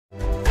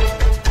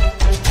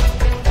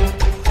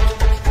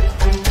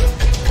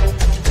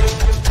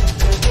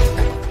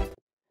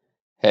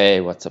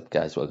Hey, what's up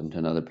guys? Welcome to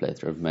another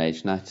playthrough of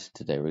Mage Knight.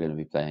 Today we're going to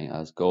be playing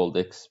as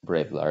Goldyx.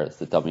 Bravelar is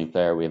the dummy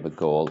player. We have a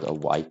gold, a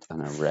white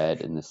and a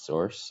red in the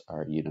source.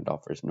 Our unit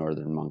offers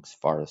Northern Monks,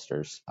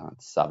 Foresters and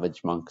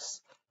Savage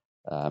Monks.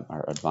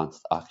 Our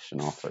advanced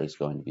action offer is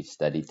going to be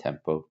Steady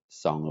Tempo,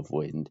 Song of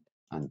Wind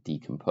and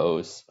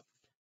Decompose.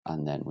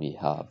 And then we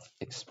have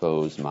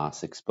Expose,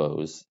 Mass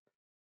Expose,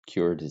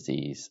 Cure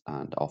Disease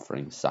and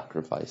Offering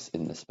Sacrifice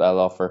in the spell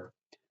offer.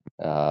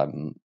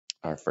 Um,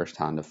 our first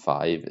hand of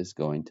 5 is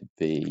going to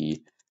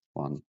be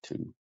 1,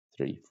 2,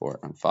 3, 4,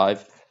 and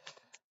 5.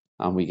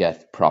 And we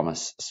get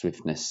Promise,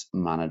 Swiftness,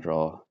 Mana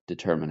Draw,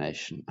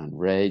 Determination, and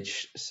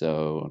Rage.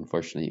 So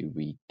unfortunately,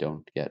 we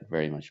don't get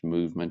very much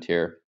movement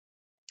here.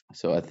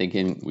 So I'm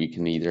thinking we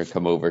can either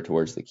come over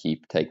towards the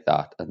keep, take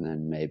that, and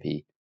then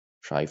maybe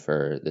try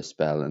for the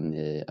spell and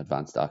the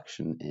advanced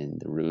action in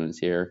the ruins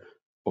here,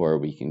 or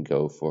we can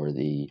go for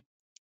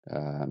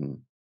um,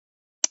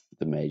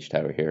 the mage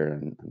tower here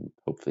and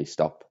hopefully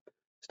stop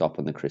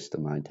on the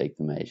crystal mine, take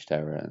the mage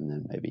tower, and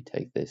then maybe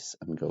take this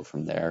and go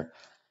from there.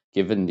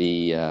 Given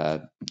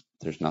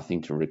there's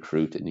nothing to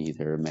recruit in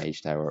either a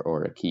mage tower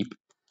or a keep,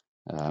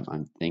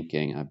 I'm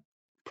thinking I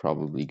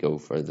probably go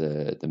for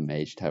the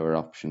mage tower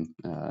option.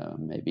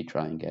 Maybe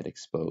try and get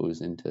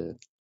exposed into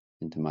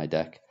my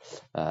deck.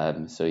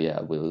 So yeah,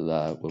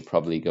 we'll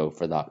probably go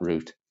for that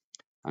route.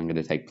 I'm going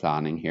to take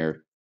planning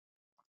here.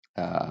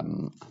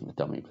 And the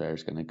dummy player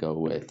is going to go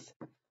with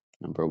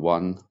number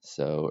 1.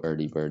 So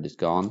early bird is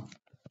gone.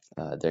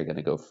 They're going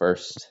to go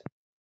first.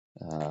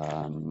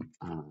 And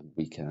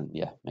we can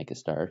make a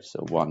start.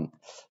 So 1,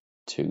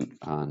 2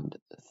 and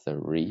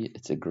 3.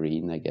 It's a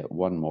green. They get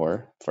one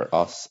more. For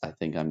us, I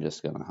think I'm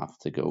just going to have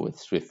to go with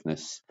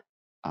swiftness,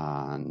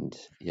 and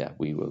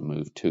we will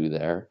move 2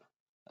 there.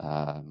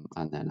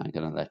 And then I'm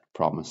going to let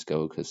promise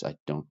go because I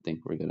don't think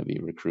we're going to be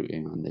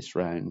recruiting on this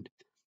round.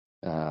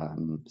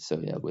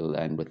 So we'll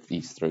end with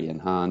these 3 in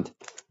hand.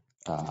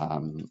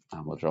 And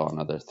we'll draw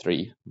another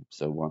 3.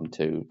 So 1,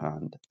 2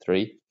 and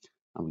 3.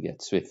 And we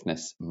get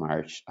swiftness,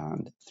 march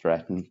and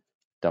threaten.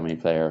 Dummy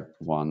player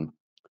 1,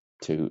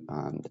 2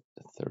 and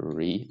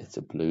 3. It's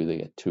a blue. They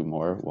get 2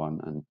 more,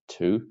 1 and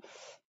 2.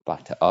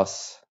 Back to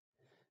us.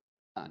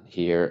 And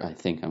here I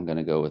think I'm going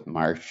to go with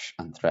march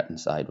and threaten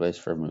sideways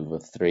for a move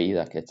of 3.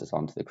 That gets us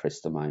onto the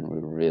crystal mine. We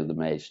reveal the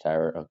mage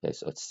tower. Okay,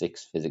 so it's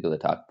 6 physical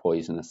attack,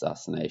 poison,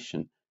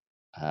 assassination,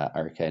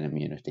 arcane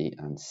immunity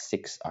and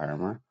 6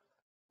 armor.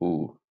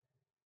 Ooh,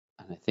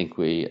 and I think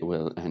we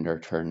will end our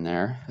turn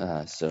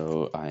there.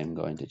 So I'm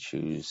going to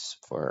choose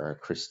for our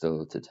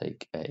crystal to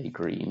take a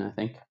green, I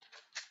think.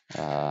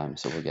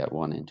 So we'll get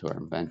 1 into our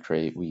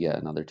inventory. We get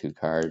another 2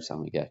 cards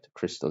and we get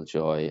Crystal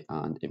Joy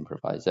and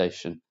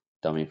Improvisation.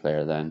 Dummy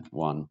player then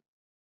 1,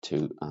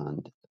 2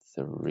 and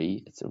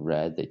 3. It's a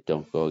red. They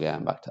don't go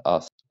again, back to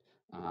us.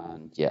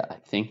 And I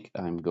think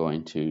I'm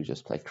going to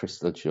just play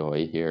Crystal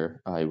Joy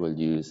here. I will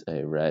use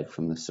a red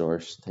from the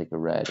source, take a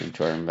red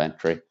into our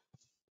inventory.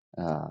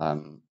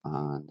 And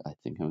I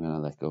think I'm going to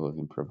let go of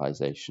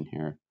improvisation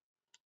here.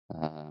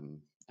 I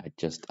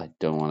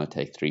don't want to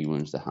take 3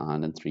 wounds to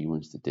hand and 3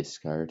 wounds to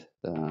discard.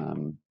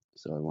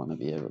 So I want to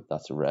be able,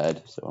 that's a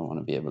red, so I want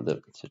to be able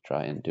to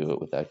try and do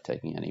it without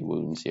taking any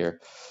wounds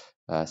here.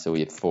 So we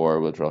have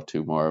 4, we'll draw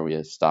 2 more. We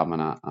have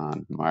stamina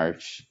and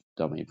march.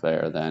 Dummy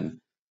player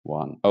then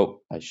 1.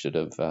 Oh, I should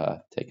have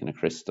taken a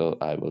crystal.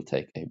 I will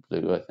take a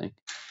blue, I think.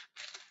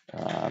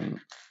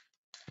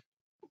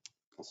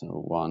 So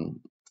 1,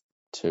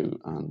 2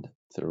 and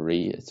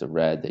 3. It's a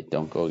red. They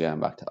don't go again,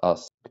 back to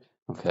us.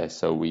 Okay,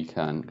 so we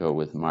can go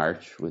with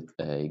march with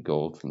a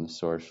gold from the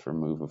source for a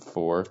move of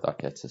 4. That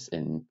gets us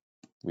in.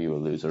 We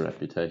will lose our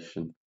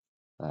reputation.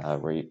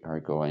 We are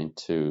going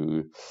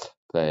to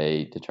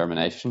play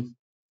determination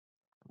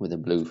with a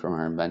blue from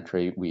our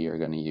inventory. We are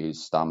going to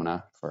use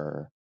stamina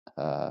for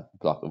a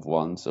block of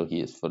 1, so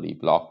he is fully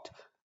blocked.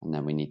 And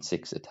then we need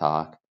 6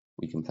 attack.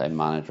 We can play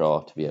mana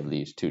draw to be able to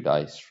use 2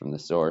 dice from the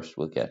source.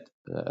 We'll get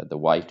the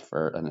white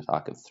for an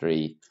attack of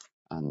 3,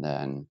 and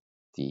then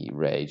the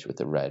rage with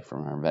the red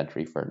from our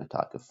inventory for an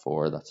attack of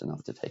 4. That's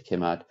enough to take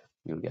him out.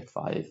 You'll get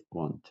 5.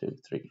 1, 2,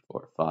 3,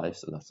 4, 5.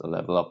 So that's a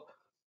level up.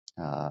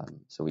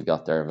 So we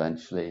got there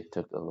eventually. It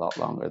took a lot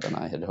longer than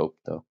I had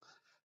hoped, though.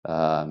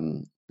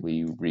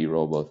 We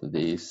re-roll both of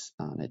these,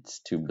 and it's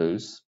 2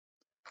 blues.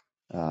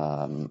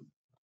 We'll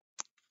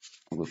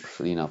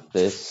clean up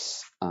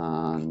this,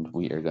 and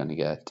we are going to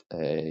get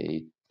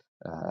a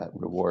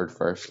reward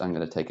first. I'm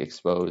going to take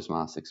expose,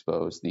 mass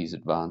expose, these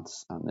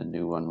advance, and the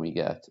new one we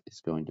get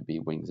is going to be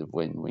wings of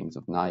wind, wings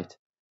of night.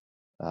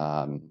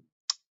 Our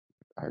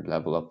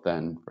level up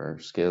then for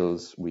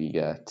skills, we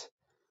get,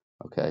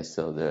 okay,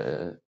 so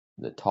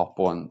the top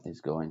one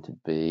is going to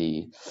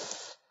be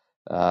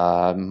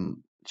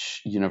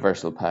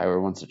universal power.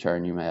 Once a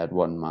turn, you may add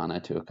 1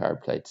 mana to a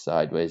card played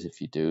sideways.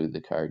 If you do,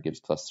 the card gives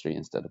 +3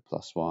 instead of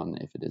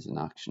 +1. If it is an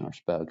action or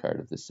spell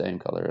card of the same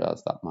color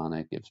as that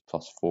mana, it gives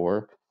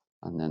 +4.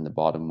 And then the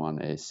bottom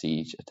one is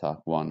siege attack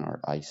 1 or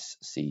ice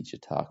siege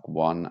attack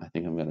 1. I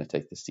think I'm going to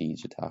take the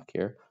siege attack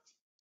here.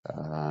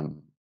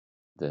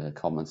 the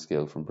common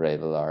skill from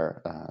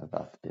Bravelar.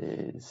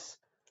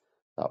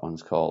 That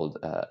one's called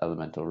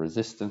Elemental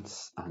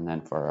Resistance. And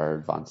then for our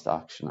advanced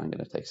action, I'm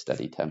going to take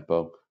Steady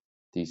Tempo.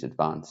 These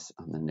advance,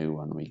 and the new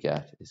one we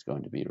get is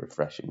going to be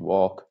Refreshing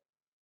Walk.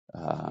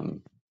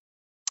 And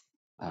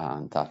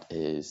that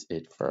is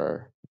it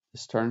for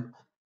this turn.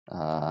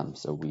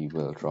 So we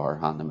will draw our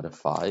hand limit of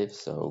 5.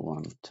 So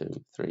 1,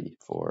 2, 3,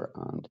 4,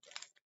 and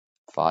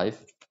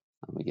 5.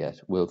 And we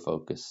get Will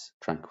Focus,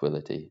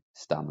 Tranquility,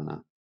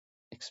 Stamina,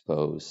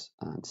 Expose,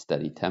 and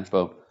Steady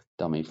Tempo.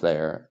 Dummy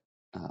player,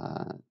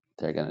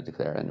 they're going to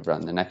declare end of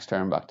round the next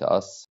turn back to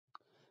us.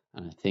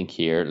 And I think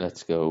here,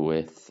 let's go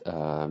with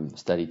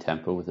Steady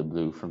Tempo with a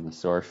blue from the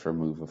source for a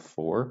move of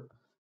 4.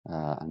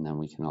 And then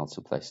we can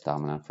also play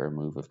Stamina for a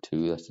move of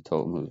 2. That's a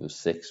total move of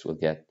 6. We'll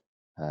get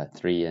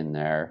 3 in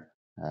there.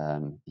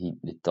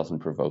 It doesn't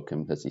provoke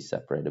him because he's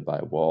separated by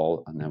a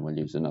wall. And then we'll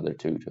use another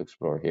 2 to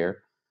explore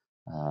here.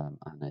 And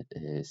it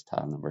is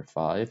tile number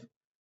 5.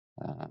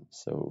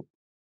 So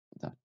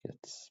that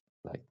gets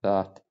like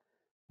that.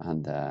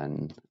 And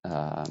then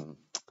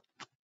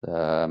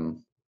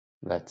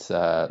let's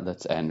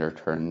end our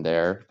turn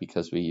there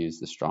because we use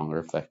the stronger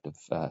effect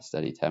of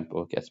Steady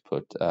Tempo. It gets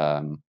put,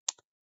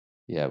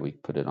 we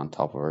put it on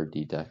top of our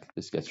D deck.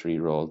 This gets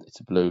re-rolled. It's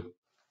a blue.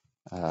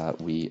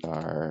 We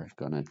are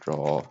going to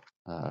draw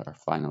our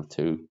final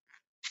 2,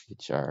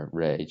 which are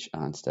Rage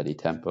and Steady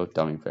Tempo.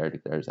 Dummy player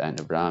declares end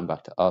of round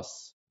back to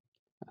us.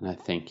 And I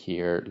think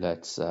here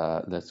let's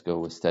go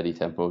with Steady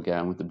Tempo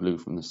again with the blue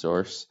from the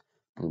source.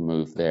 We'll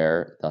move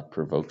there. That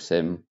provokes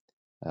him.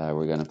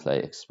 We're going to play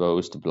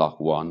Expose to block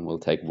 1. We'll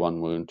take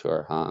 1 wound to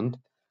our hand.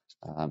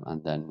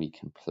 And then we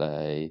can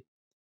play,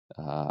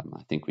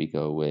 I think we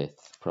go with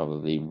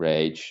probably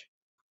Rage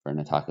for an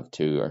attack of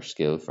 2 or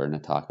Skill for an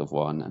attack of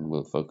 1. And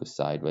we'll focus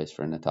Sideways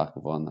for an attack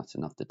of 1. That's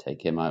enough to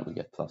take him out. We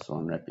get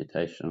 +1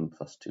 Reputation,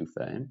 +2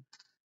 Fame.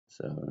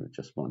 So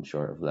just 1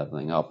 short of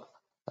leveling up.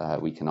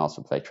 We can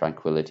also play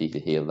Tranquility to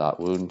heal that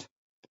wound.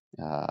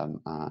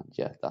 And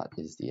yeah, that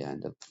is the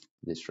end of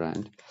this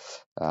round.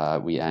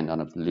 We end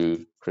on a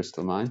blue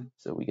Crystal Mine,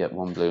 so we get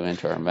 1 blue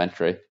into our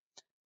inventory.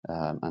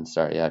 And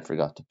sorry, I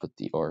forgot to put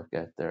the Orc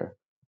out there.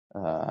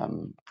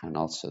 And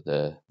also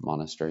the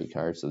Monastery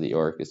card. So the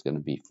Orc is going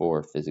to be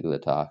 4 physical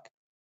attack,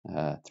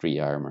 3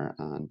 armor,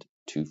 and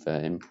 2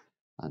 fame.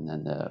 And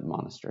then the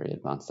Monastery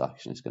advanced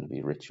action is going to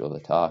be ritual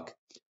attack.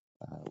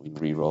 We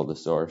re-roll the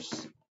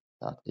source.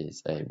 That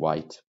is a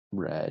white,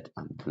 red,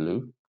 and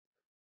blue.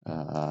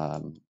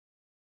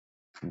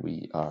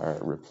 We are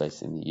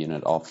replacing the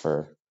unit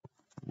offer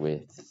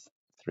with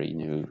 3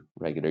 new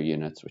regular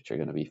units, which are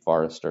going to be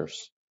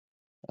Foresters,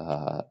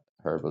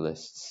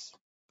 Herbalists,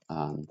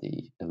 and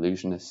the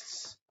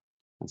Illusionists.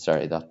 And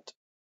sorry, that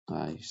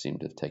I seem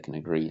to have taken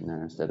a green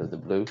there instead of the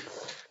blue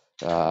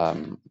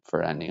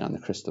for ending on the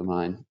Crystal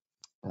Mine.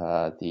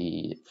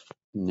 The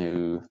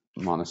new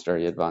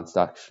Monastery advanced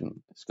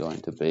action is going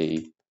to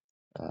be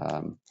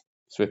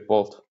Swift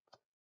Bolt.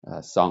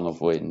 Song of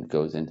Wind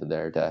goes into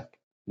their deck.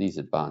 These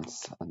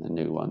advance, and the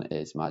new one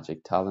is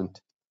Magic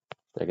Talent.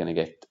 They're going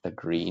to get a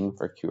green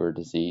for Cure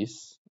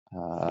Disease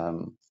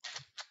into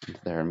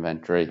their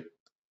inventory.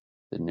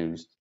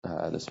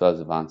 The spells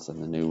advance,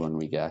 and the new one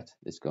we get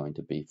is going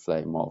to be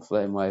Flame Wall,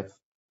 Flame Wave.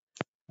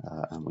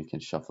 And we can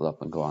shuffle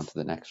up and go on to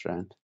the next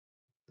round.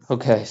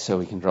 Okay, so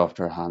we can draw up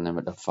to our hand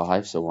limit of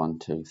 5. So 1,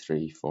 2,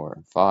 3, 4,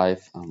 and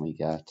 5. And we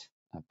get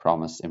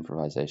Promise,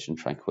 Improvisation,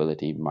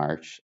 Tranquility,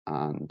 March,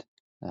 and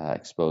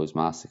Expose,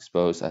 Mass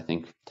Expose. I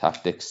think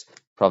Tactics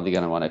probably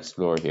going to want to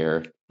explore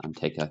here and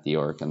take out the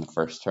Orc in the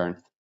first turn,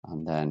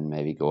 and then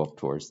maybe go up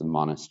towards the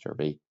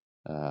Monastery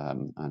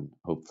and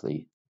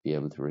hopefully be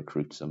able to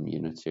recruit some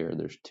units here.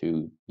 There's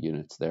 2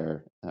 units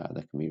there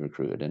that can be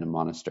recruited in a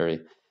Monastery.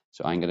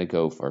 So I'm going to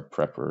go for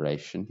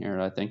Preparation here,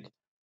 I think.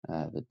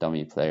 The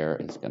dummy player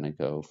is going to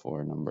go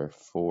for number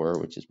 4,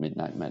 which is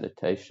Midnight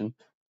Meditation.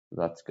 So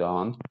that's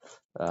gone.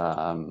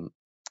 And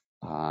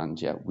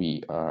yeah,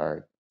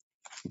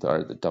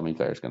 the dummy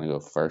player is going to go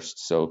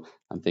first. So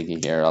I'm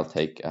thinking here I'll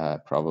take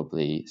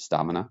probably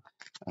Stamina.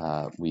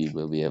 We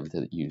will be able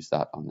to use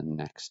that on the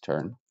next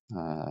turn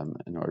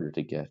in order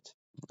to get,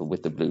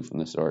 with the blue from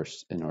the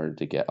source, in order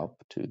to get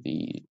up to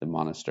the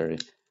Monastery.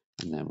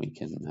 And then we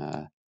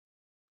can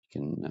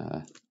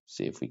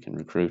see if we can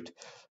recruit.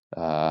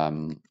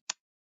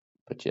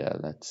 But yeah,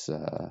 let's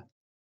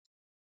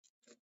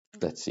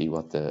see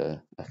what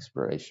the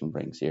exploration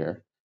brings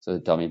here. So the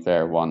dummy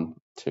player 1,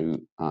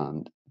 2,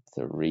 and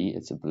 3.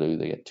 It's a blue.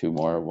 They get 2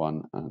 more,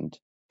 1 and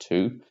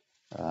 2.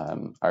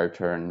 Our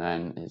turn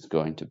then is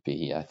going to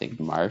be, I think,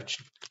 March.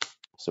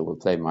 So we'll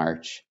play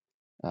March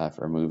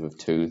for a move of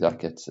 2. That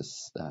gets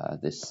us a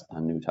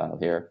new tile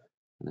here,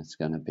 and it's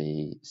going to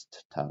be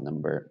tile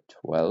number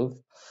 12.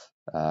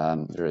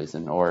 There is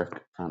an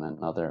Orc and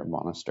another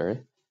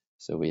Monastery.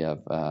 So we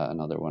have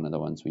another one of the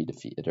ones we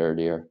defeated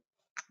earlier.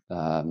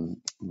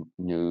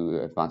 New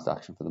advanced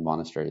action for the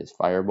Monastery is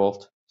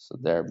Firebolt. So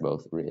they're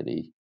both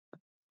really,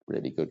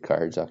 really good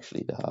cards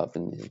actually to have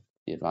in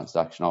the advanced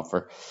action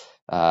offer.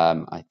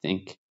 I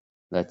think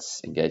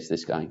let's engage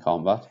this guy in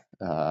combat.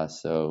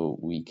 So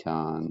we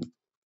can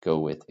go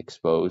with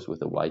Expose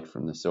with a white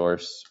from the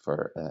source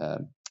for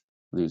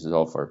loses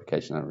all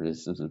fortification and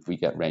resistance. If we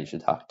get ranged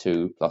attack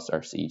 2 plus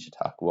our siege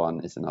attack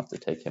 1 is enough to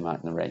take him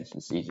out in the ranged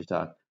and siege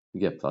attack. We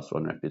get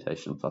 +1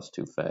 reputation,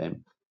 +2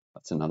 fame.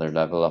 That's another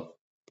level up.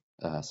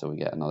 So we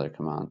get another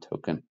command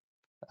token.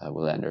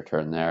 We'll end our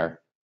turn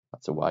there.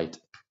 That's a white.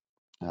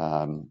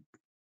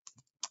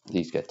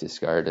 These get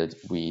discarded.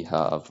 We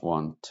have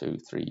 1, 2,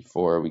 3,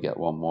 4. We get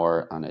one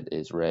more, and it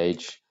is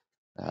Rage.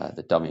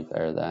 The dummy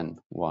player then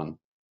 1,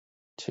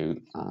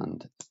 2,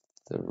 and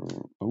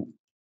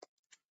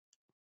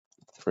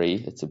 3.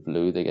 It's a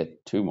blue. They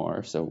get 2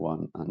 more, so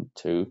 1 and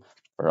 2.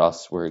 For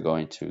us, we're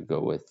going to go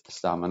with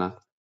Stamina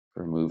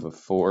for a move of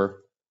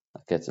 4.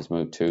 That gets us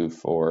move 2,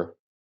 4.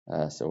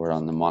 So we're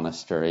on the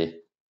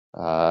Monastery.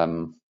 I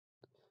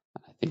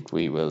think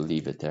we will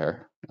leave it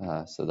there.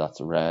 So that's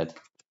a red.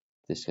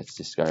 This gets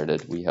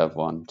discarded. We have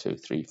 1, 2,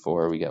 3,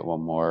 4. We get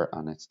one more,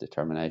 and it's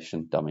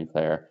Determination. Dummy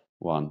player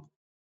 1,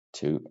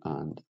 2,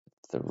 and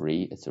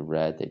 3. It's a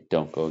red. They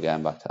don't go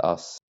again back to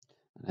us.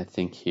 And I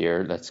think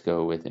here let's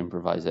go with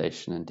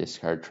Improvisation and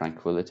discard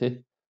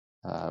Tranquility.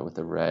 With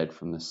a red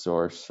from the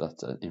source,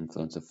 that's an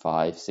influence of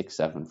 5, 6,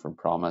 7 from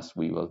Promise.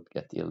 We will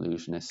get the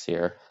Illusionist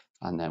here,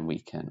 and then we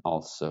can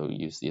also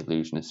use the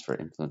Illusionist for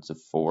influence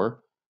of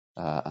 4,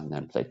 and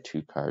then play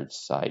 2 cards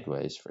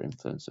sideways for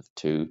influence of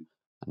 2,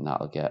 and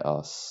that'll get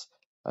us.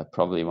 I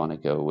probably want to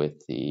go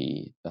with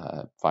the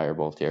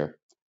Firebolt here,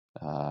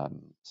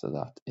 so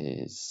that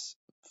is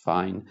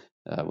fine.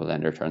 We'll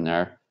end our turn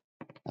there.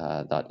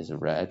 That is a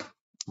red.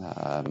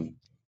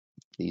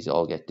 These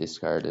all get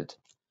discarded.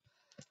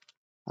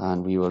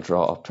 And we will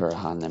draw up to our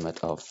hand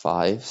limit of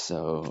 5.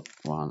 So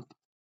 1,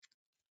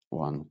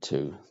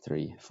 2,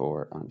 3,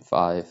 4, and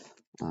 5.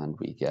 And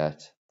we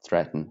get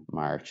Threaten,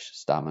 March,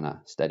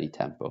 Stamina, Steady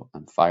Tempo,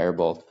 and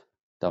Firebolt.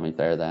 Dummy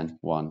player then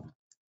 1,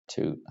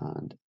 2,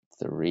 and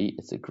 3.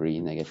 It's a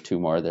green. They get 2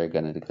 more. They're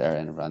going to declare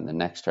end of round the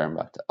next turn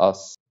back to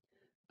us.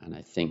 And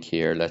I think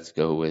here let's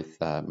go with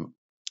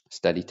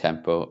Steady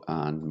Tempo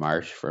and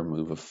March for a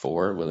move of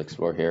 4. We'll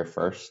explore here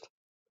first.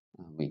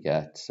 And we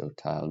get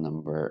tile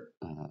number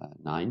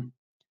 9.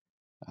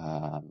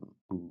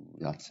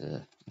 That's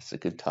a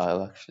good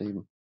tile actually.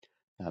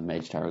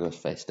 Mage Tower goes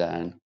face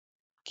down,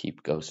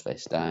 Keep goes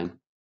face down,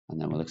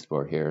 and then we'll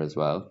explore here as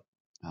well.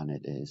 And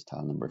it is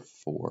tile number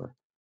 4.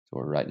 So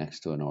we're right next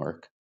to an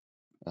orc.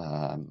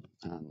 And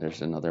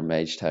there's another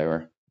Mage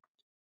Tower.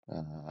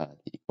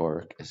 The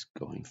orc is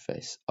going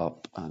face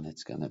up, and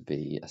it's going to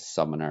be a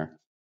summoner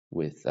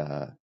with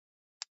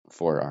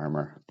 4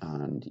 armor,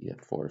 and you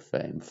get 4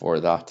 fame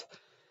for that.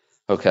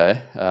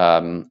 Okay,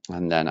 and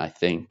then I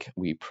think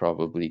we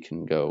probably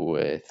can go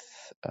with,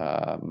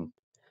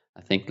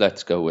 I think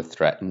let's go with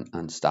Threaten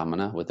and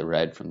Stamina with a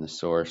red from the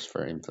source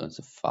for influence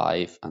of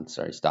 5, and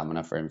sorry,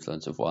 Stamina for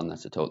influence of 1.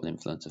 That's a total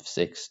influence of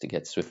 6 to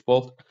get Swift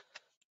Bolt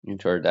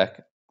into our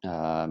deck.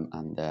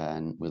 And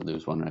then we'll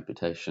lose 1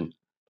 reputation.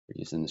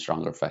 We're using the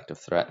stronger effect of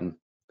Threaten.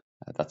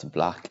 That's a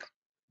black.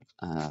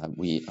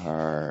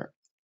 We're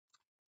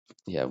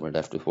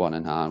left with 1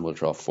 in hand. We'll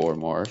draw 4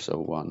 more. So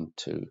 1,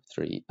 2,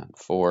 3, and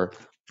 4.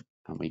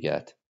 And we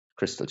get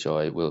Crystal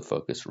Joy, Will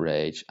Focus,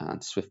 Rage,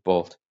 and Swift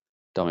Bolt.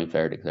 Dummy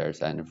player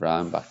declares end of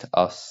round back to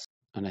us.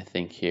 And I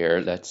think here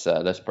let's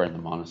burn the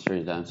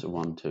Monastery down. So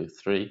 1, 2,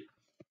 3.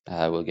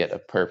 We'll get a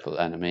purple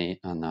enemy,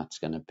 and that's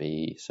going to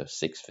be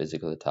 6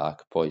 physical attack,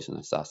 poison,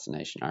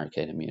 assassination,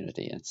 arcane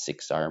immunity, and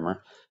 6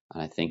 armor.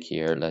 And I think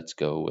here let's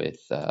go with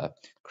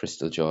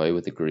Crystal Joy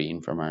with the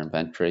green from our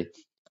inventory,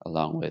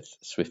 along with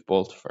Swift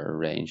Bolt for a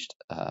ranged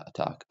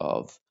attack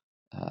of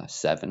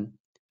 7.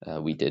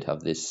 We did have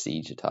this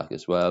siege attack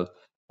as well,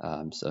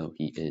 so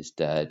he is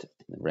dead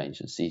in the range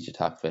and siege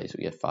attack phase.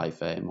 We get 5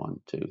 fame, 1,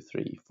 2,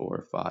 3,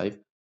 4, 5,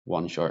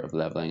 1 short of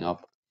leveling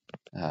up.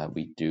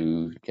 We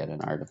do get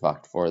an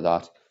artifact for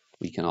that.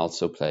 We can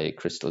also play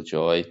Crystal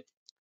Joy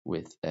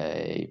with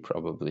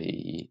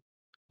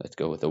let's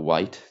go with a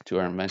white to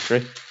our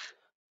inventory.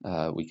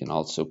 We can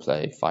also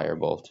play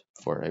Firebolt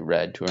for a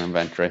red to our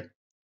inventory.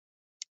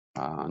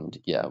 And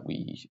yeah,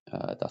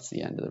 that's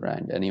the end of the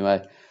round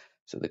anyway.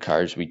 So the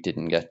cards we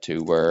didn't get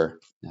to were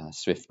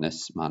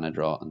Swiftness, Mana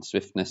Draw, and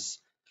Swiftness.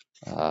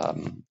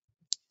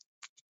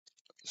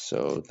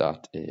 So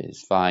that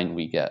is fine.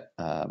 We get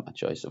a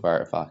choice of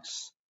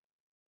artifacts,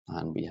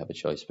 and we have a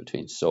choice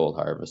between Soul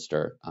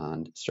Harvester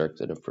and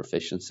Circlet of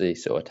Proficiency.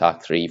 So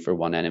attack 3 for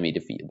 1 enemy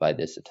defeated by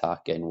this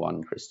attack, gain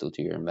 1 crystal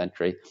to your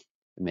inventory.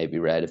 It may be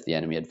red if the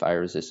enemy had fire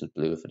resistance,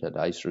 blue if it had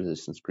ice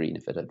resistance, green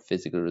if it had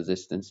physical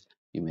resistance.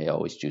 You may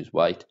always choose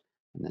white.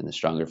 And then the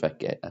stronger effect,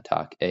 get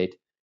attack 8,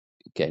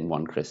 gain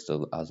 1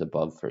 crystal as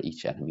above for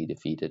each enemy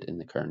defeated in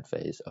the current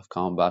phase of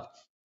combat.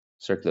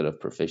 Circlet of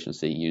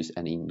Proficiency, use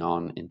any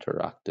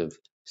non-interactive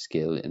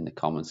skill in the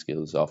common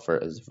skills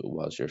offer as if it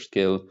was your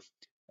skill,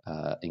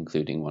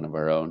 including one of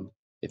our own.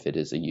 If it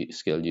is a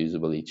skill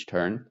usable each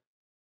turn,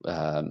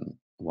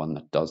 one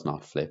that does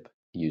not flip,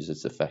 use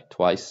its effect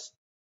twice.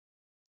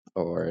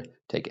 Or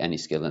take any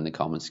skill in the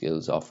common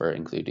skills offer,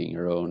 including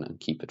your own, and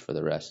keep it for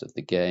the rest of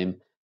the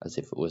game as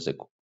if it was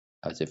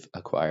as if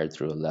acquired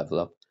through a level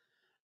up.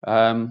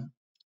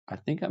 I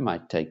think I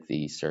might take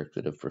the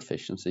Circlet of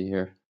Proficiency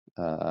here.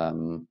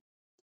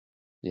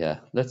 Yeah,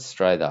 let's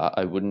try that.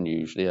 I wouldn't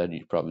usually.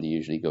 I'd probably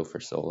usually go for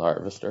Soul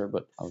Harvester,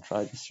 but I'll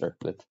try the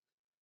Circlet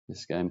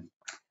this game.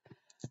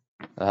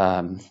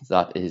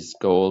 That is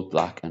gold,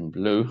 black, and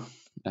blue.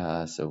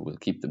 So we'll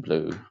keep the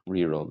blue,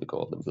 reroll the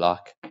gold and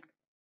black,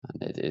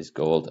 and it is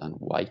gold and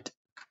white.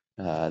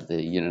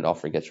 The unit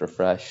offer gets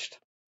refreshed.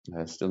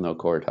 Still no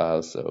core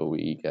tiles, so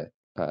we get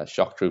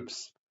shock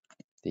troops,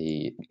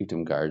 the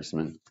Utum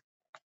Guardsmen,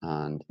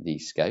 and the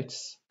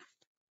scouts.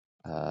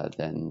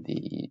 Then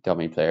the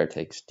dummy player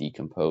takes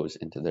Decompose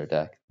into their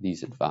deck.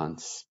 These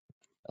advance,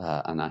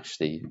 and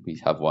actually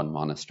we have one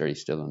monastery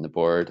still on the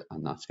board,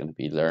 and that's going to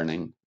be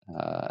learning.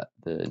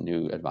 The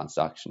new advanced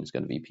action is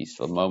going to be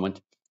Peaceful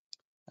Moment.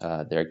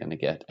 They're going to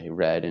get a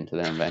red into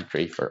their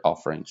inventory for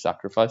offering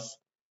sacrifice.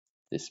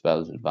 This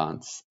spell's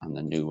advance, and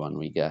the new one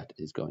we get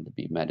is going to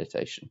be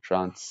Meditation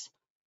Trance.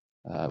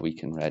 We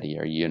can ready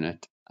our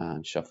unit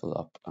and shuffle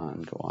up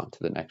and go on to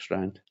the next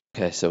round.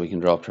 Okay, so we can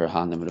draw up to our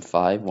hand limit of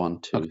 5. 1,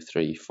 2,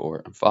 3,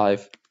 4, and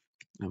 5.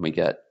 And we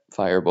get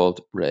Firebolt,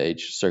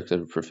 Rage,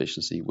 Circlet of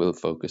Proficiency, Will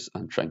Focus,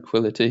 and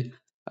Tranquility.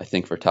 I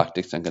think for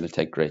tactics, I'm going to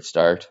take Great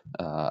Start.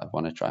 I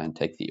want to try and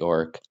take the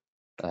Orc,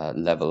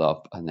 level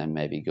up, and then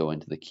maybe go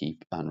into the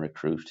Keep and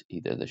recruit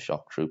either the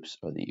Shock Troops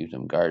or the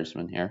Utum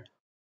Guardsmen here.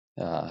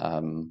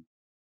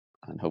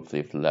 And hopefully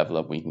if we level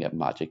up, we can get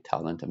Magic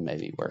Talent and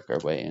maybe work our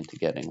way into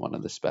getting one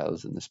of the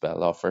spells in the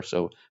spell offer.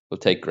 So we'll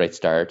take Great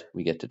Start,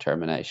 we get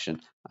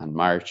Determination and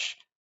March.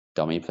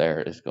 Dummy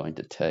player is going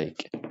to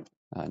take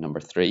number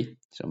 3,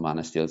 so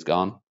Mana Steel's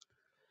gone.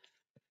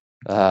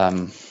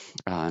 And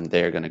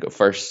they're going to go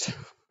first.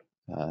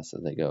 So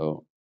they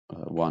go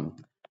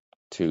 1,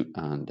 2,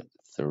 and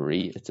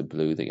 3. It's a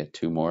blue, they get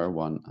 2 more,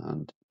 1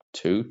 and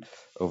 2.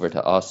 Over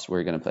to us,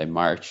 we're going to play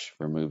March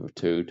for move of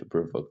 2 to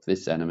provoke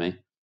this enemy.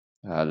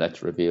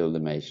 Let's reveal the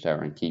Mage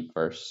Tower and Keep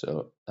first.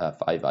 So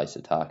 5 ice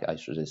attack,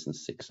 ice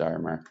resistance, 6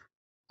 armor,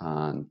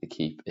 and the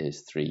Keep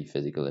is 3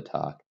 physical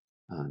attack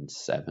and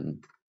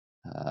 7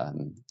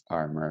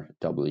 armor,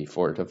 doubly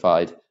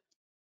fortified.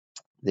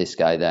 This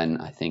guy then,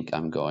 I think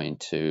I'll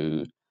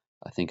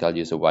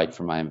use a white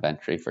from my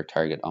inventory for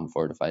target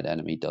unfortified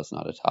enemy does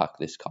not attack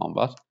this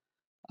combat.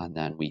 And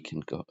then we can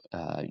go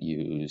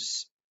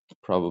use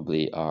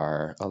probably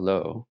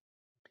although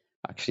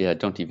actually I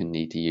don't even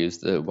need to use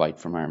the white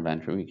from our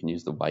inventory. We can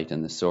use the white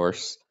in the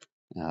source,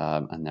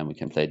 and then we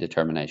can play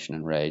Determination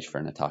and Rage for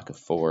an attack of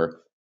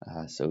 4.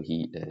 So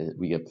we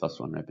get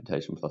 +1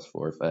 reputation,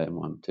 +4 fame,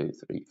 1, 2,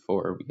 3,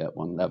 4. We get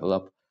 1 level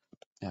up.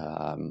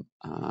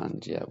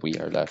 And yeah, we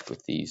are left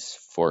with these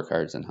 4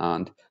 cards in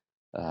hand.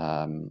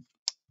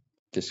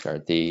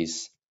 Discard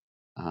these,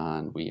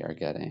 and we are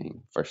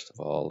getting, first of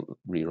all,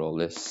 reroll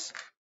this.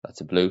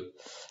 That's a blue,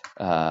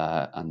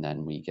 and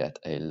then we get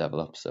a level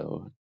up.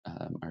 So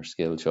our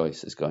skill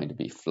choice is going to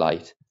be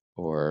Flight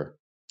or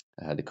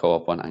the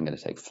co-op one. I'm going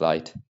to take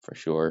Flight for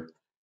sure.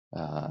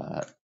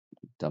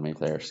 Dummy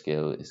player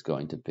skill is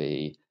going to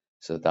be,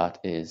 so that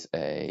is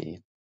a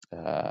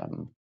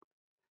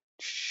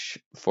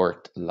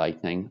Fort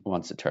Lightning.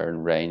 Once a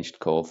turn, ranged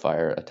cold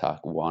fire,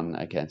 attack 1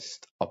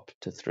 against up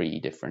to 3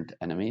 different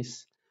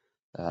enemies.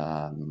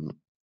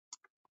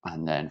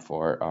 And then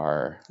for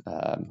our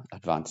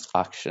advanced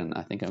action,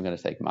 I think I'm going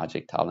to take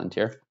Magic Talent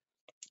here.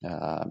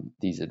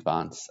 These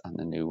advance, and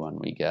the new one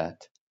we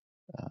get,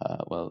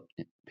 well,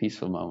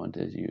 Peaceful Moment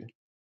is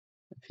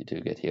if you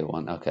do get heal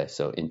 1. Okay,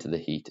 so Into the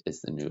Heat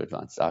is the new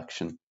advanced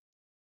action.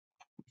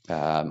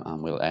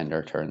 And we'll end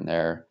our turn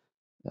there.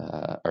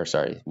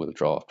 We'll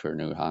draw up to our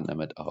new hand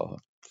limit of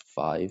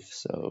 5.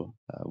 So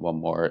 1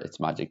 more, it's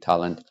Magic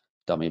Talent.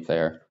 Dummy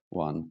player,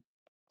 1,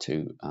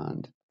 2,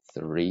 and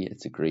 3.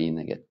 It's a green,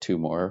 they get 2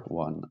 more,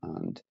 1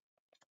 and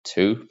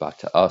 2. Back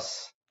to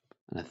us.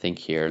 And I think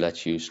here,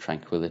 let's use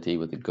Tranquility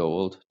with the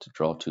gold to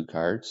draw 2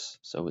 cards.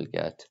 So we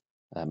get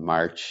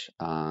March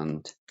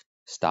and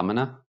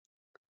Stamina.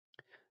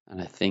 And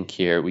I think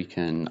here we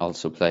can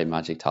also play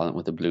Magic Talent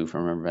with the blue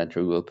from our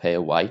inventory. We'll pay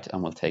a white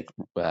and we'll take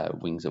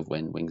Wings of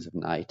Wind, Wings of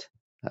Night.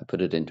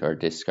 Put it into our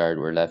discard.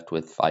 We're left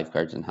with 5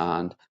 cards in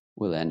hand.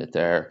 We'll end it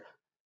there.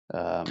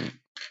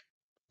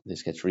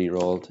 This gets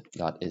re-rolled.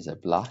 That is a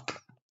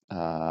black.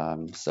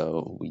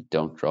 So we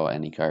don't draw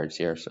any cards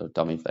here. So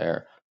dummy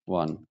player,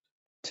 1,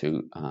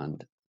 2,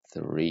 and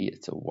 3.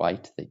 It's a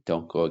white. They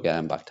don't go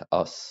again. Back to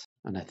us.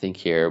 And I think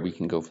here we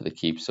can go for the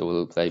keep. So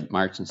we'll play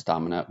March and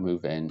Stamina,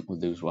 move in. We'll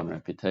lose 1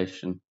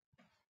 reputation.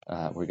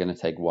 We're going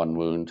to take 1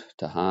 wound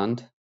to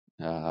hand.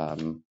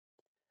 And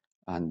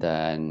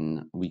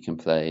then we can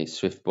play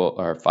Swiftbolt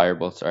or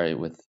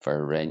Firebolt,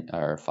 for rain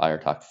or fire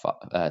attack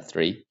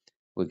 3.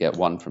 We'll get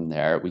 1 from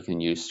there. We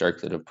can use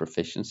Circlet of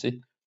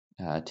Proficiency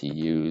to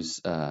use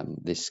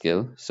this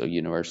skill, so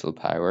Universal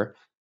Power,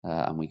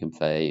 and we can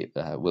play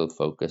Will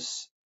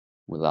Focus.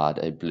 We'll add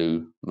a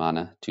blue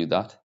mana to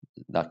that.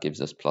 That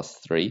gives us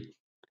 +3.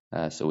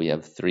 So we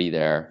have 3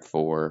 there,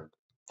 4,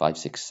 5,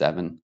 6,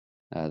 7.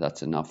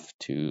 That's enough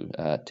to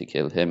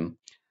kill him.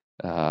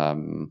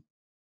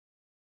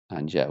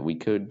 And yeah, we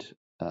could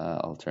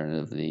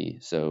alternatively,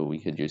 so we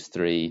could use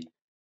 3,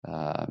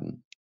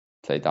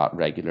 play that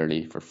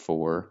regularly for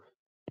 4,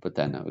 but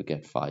then I would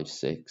get 5,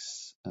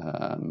 6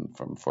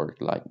 from Fork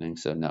Lightning.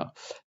 So no,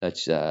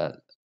 let's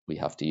we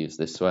have to use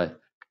this way.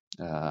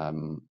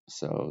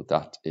 So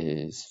that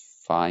is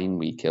fine.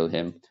 We kill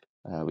him.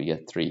 We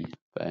get 3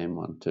 fame.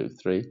 1, 2,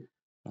 3.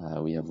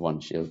 We have 1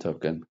 shield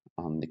token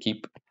on the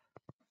keep,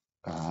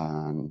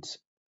 and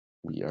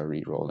we are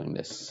re-rolling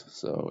this.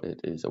 So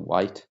it is a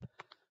white.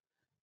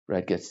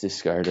 Red gets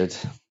discarded.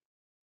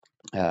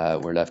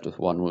 We're left with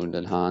 1 wound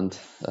in hand.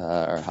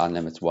 Our hand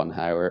limit's 1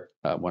 higher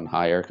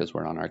because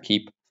we're on our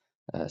keep.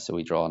 So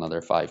we draw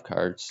another 5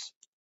 cards.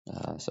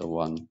 So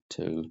 1,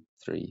 2,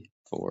 3,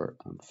 4,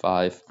 and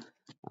 5.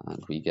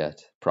 And we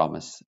get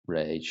Promise,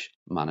 Rage,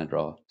 Mana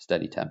Draw,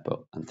 Steady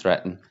Tempo, and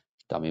Threaten.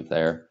 Dummy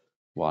player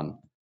 1,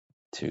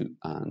 2,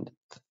 and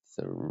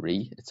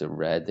 3. It's a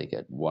red. They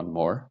get 1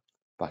 more.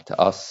 Back to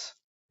us.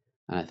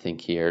 And I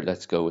think here,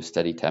 let's go with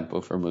Steady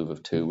Tempo for move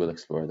of 2. We'll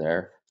explore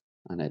there.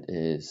 And it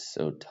is,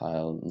 so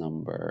tile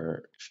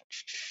number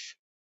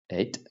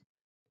 8.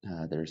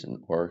 There's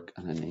an Orc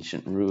and an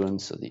Ancient Ruin.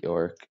 So the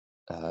Orc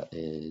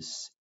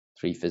is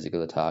 3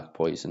 physical attack,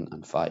 poison,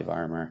 and 5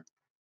 armor.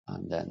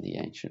 And then the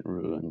Ancient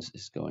Ruins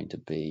is going to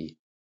be,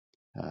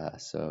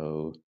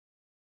 so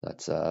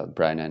that's a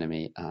brown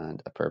enemy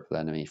and a purple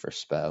enemy for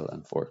spell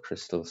and 4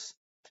 crystals.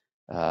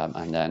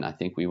 And then I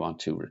think we want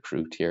to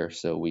recruit here,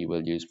 so we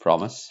will use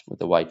Promise with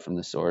the white from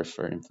the source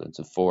for an influence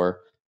of 4,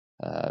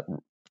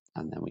 and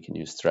then we can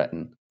use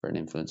Threaten for an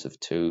influence of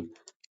 2.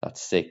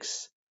 That's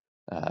 6.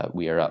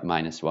 We are at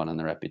 -1 on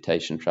the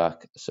reputation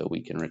track, so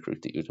we can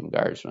recruit the Utum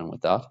Guardsman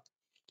with that.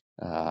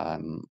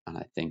 And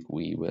I think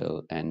we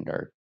will end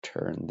our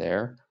turn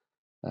there.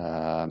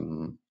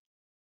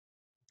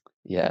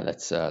 Yeah,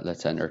 let's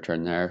end our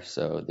turn there.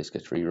 So this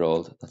gets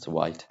re-rolled. That's a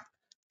white.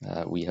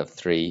 We have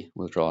 3.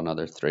 We'll draw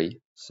another 3.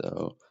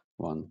 So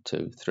 1,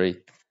 2,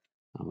 3,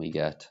 and we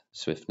get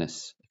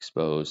Swiftness,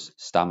 Expose,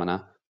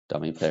 Stamina.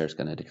 Dummy player is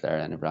going to declare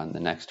Enebrand the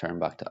next turn.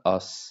 Back to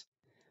us.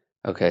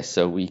 Okay,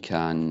 so we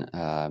can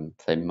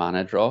play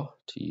Mana Draw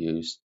to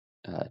use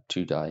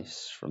 2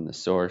 dice from the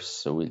source.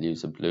 So we'll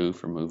use a blue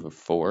for move of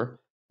 4.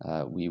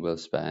 We will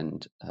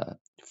spend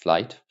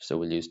Flight, so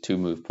we'll use 2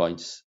 move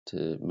points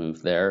to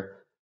move there,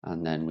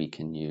 and then we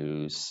can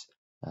use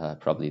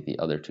probably the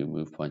other 2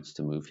 move points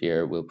to move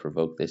here. We'll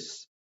provoke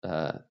this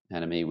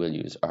enemy. We'll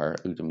use our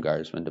Utum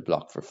Guardsman to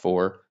block for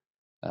 4.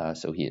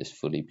 So he is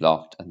fully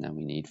blocked, and then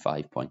we need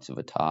 5 points of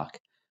attack,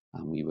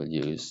 and we will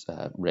use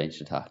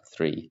ranged attack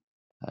 3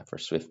 for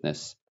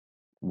swiftness,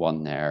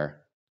 1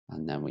 there,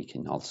 and then we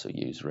can also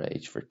use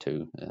rage for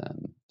 2.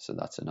 So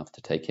that's enough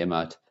to take him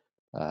out.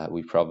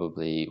 We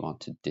probably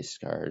want to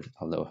discard,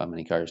 although how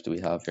many cards do we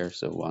have here?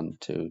 So 1,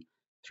 2,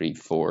 3,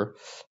 4.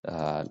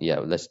 Yeah,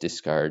 let's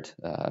discard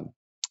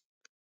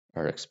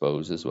our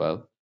expose as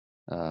well.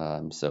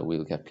 So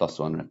we'll get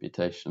 +1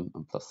 reputation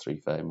and +3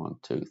 fame. 1,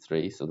 2,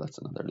 3. So that's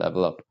another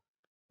level up.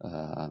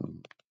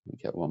 We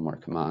get 1 more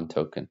command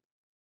token,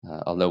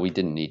 although we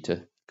didn't need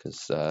to,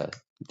 because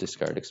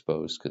discard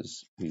expose,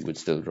 because we would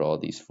still draw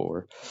these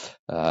 4.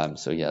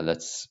 So yeah,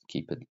 let's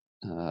keep it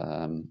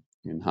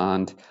in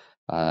hand.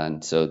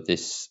 And so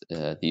this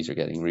these are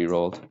getting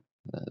re-rolled.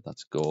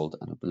 That's gold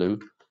and a blue.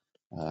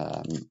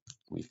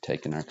 We've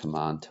taken our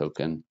command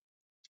token,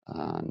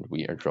 and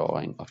we are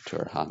drawing up to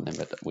our hand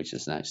limit, which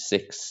is now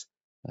 6.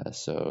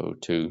 So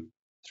 2,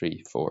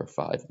 3, 4,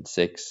 5, and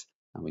 6.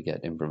 And we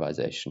get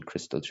Improvisation,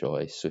 Crystal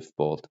Joy, Swift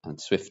Bolt, and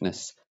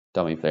Swiftness.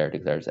 Dummy player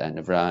declares end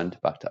of round.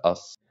 Back to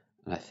us.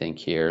 And I think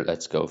here,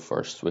 let's go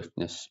for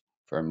Swiftness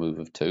for a move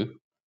of 2.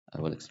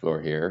 I will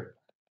explore here,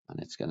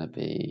 and it's going to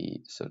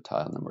be, so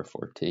tile number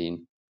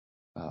 14.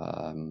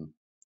 And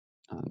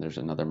there's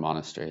another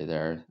monastery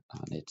there,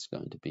 and it's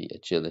going to be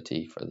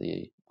Agility for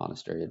the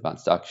monastery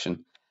advanced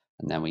action.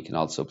 And then we can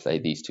also play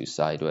these 2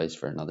 sideways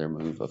for another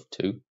move of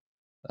 2.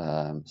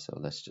 So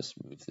let's just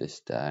move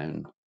this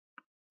down,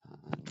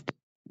 and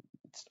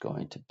it's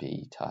going to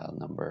be tile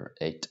number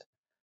 8.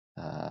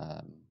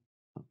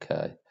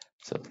 Okay,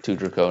 so 2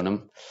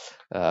 Draconum.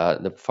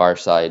 The far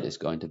side is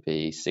going to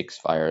be 6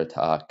 fire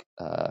attack,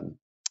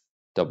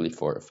 doubly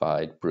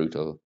fortified,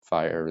 brutal,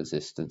 fire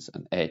resistance,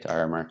 and 8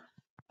 armor.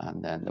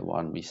 And then the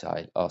one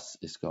beside us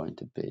is going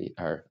to be,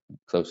 or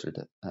closer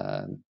to,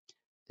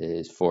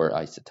 is 4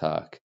 ice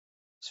attack,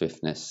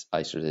 swiftness,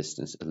 ice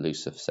resistance,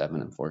 elusive,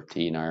 7 and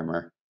 14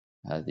 armor.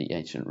 The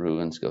Ancient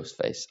Ruins goes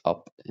face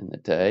up in the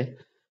day,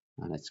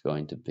 and it's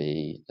going to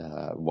be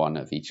 1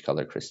 of each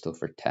color crystal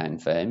for 10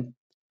 fame.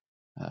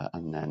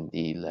 And then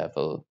the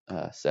level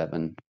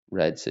 7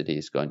 red city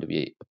is going to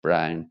be a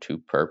brown, 2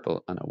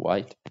 purple, and a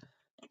white.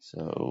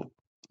 So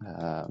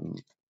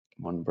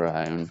 1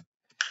 brown,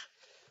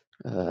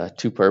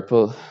 2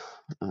 purple,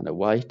 and a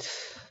white.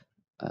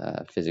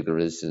 Physical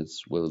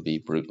resistance will be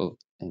brutal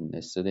in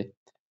this city.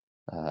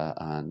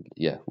 And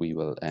yeah, we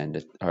will end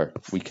it, or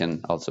we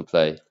can also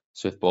play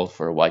Swift Bolt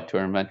for a white to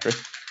our inventory.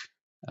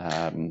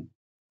 And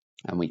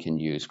we can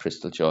use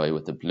Crystal Joy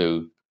with the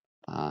blue.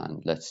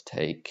 And let's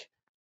take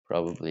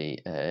probably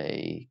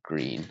a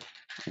green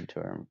in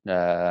turn.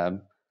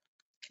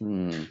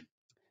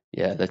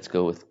 Yeah, let's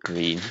go with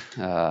green.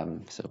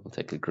 So we'll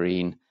take a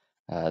green.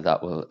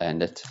 That will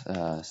end it.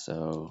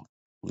 So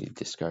we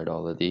discard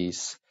all of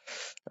these.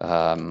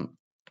 And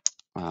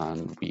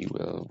we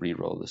will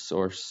re-roll the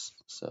source.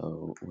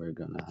 So we're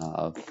going to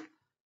have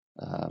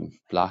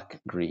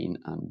black, green,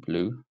 and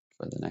blue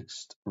for the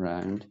next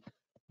round.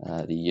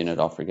 The unit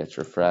offer gets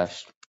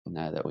refreshed.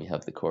 Now that we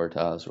have the core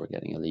tiles, we're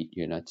getting elite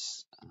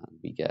units, and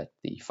we get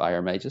the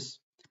fire mages.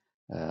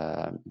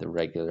 The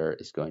regular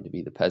is going to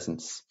be the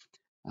peasants,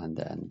 and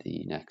then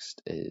the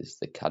next is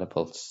the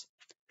catapults.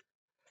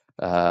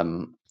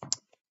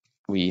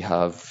 We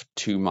have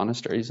 2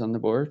 monasteries on the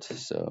board,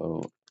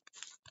 so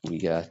we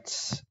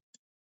get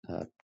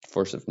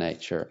Force of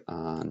Nature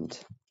and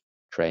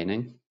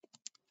Training.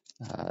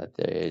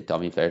 The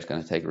dummy player is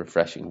going to take a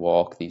refreshing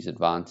walk. These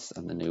advance,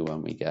 and the new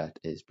one we get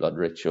is Blood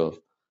Ritual.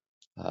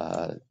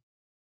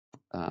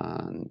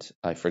 And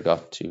I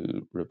forgot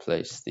to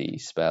replace the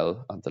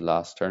spell on the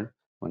last turn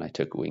when I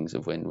took Wings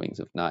of Wind, Wings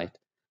of Night.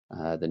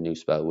 The new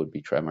spell would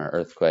be Tremor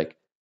Earthquake.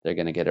 They're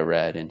going to get a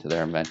red into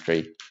their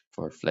inventory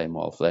for Flame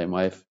Wall, Flame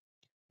Wave.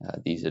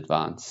 These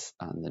advance,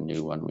 and the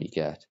new one we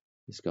get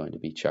is going to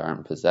be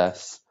Charm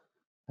Possess.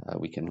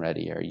 We can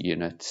ready our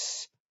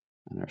units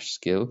and our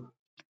skill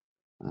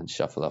and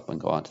shuffle up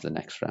and go on to the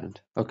next round.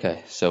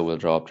 Okay, so we'll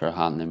draw up to our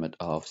hand limit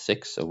of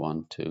 6. So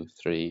 1, 2,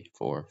 3,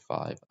 4,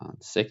 5, and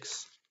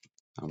 6.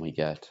 And we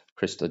get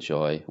Crystal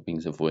Joy,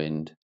 Wings of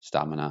Wind,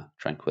 Stamina,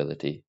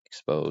 Tranquility,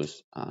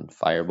 Expose, and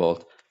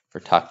Firebolt.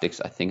 For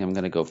tactics, I think I'm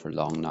going to go for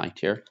Long Night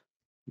here.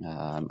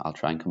 I'll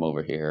try and come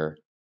over here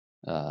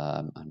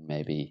and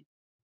maybe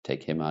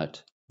take him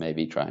out.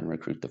 Maybe try and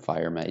recruit the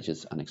Fire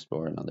Mages and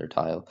explore another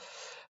tile.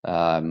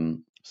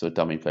 So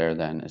dummy player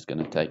then is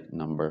going to take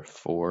number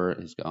 4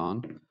 is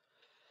gone.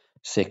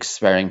 6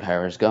 Sparing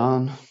Power is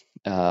gone.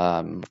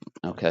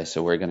 Okay,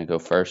 so we're going to go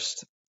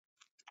first.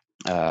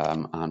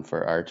 And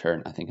for our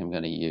turn, I think I'm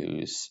going to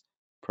use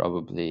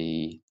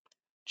probably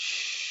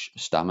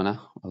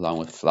Stamina along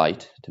with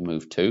Flight to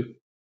move 2.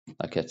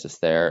 That gets us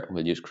there.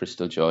 We'll use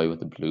Crystal Joy with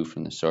the blue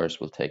from the source.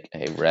 We'll take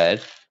a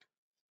red.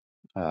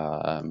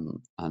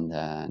 And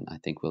then I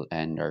think we'll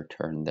end our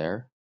turn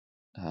there.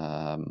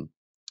 And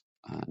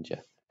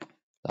yeah,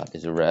 that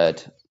is a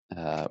red.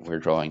 We're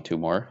drawing 2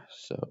 more,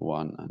 so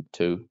 1 and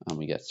 2, and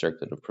we get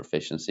Circlet of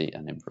Proficiency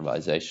and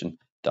Improvisation.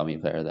 Dummy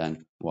player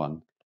then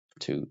 1,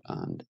 2,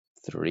 and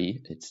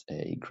 3. It's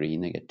a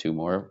green. They get 2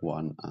 more,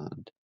 1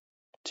 and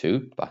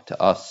 2. Back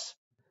to us.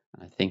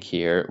 I think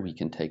here we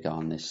can take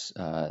on this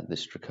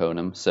this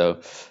Draconum.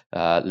 So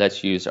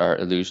let's use our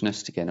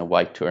Illusionist to gain a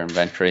white to our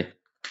inventory.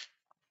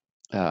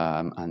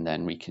 And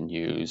then we can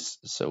use,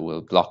 so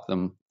we'll block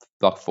them.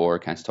 Block 4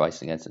 counts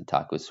twice against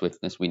attack with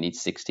Swiftness. We need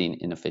 16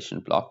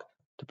 inefficient block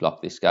to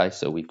block this guy,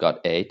 so we've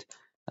got 8.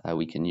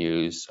 We can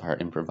use our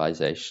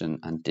Improvisation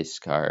and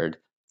discard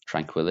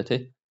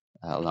Tranquility,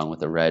 along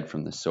with a red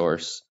from the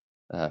source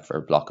for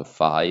a block of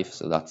 5,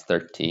 so that's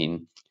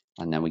 13.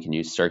 And then we can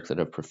use Circlet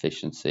of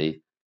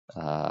Proficiency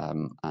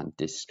and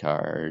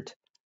discard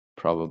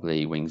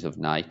probably Wings of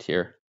Night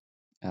here.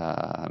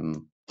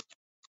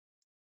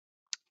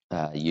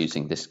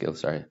 Using this skill,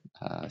 sorry.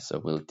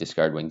 So we'll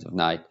discard Wings of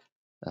Night.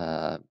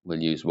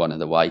 We'll use one of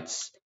the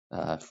whites,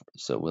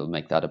 so we'll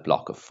make that a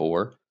block of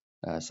 4.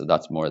 So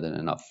that's more than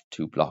enough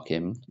to block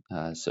him.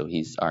 So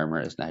his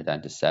armor is now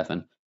down to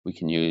 7. We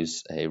can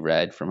use a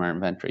red from our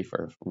inventory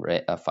for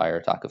a fire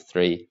attack of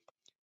 3.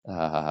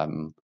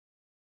 And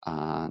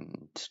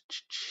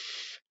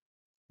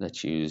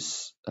let's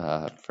use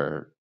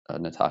for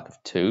an attack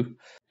of 2.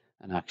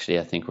 And actually,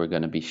 I think we're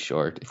going to be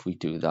short if we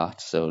do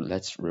that. So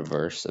let's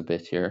reverse a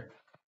bit here.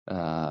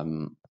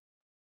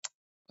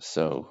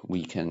 So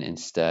we can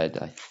instead,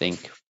 I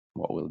think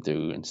what we'll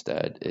do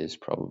instead is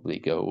probably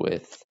go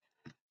with,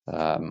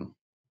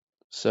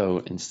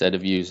 so instead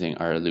of using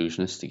our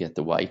Illusionist to get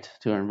the white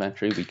to our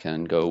inventory, we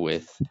can go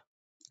with,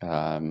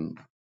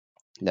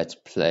 let's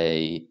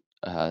play,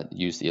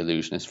 use the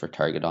Illusionist for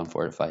target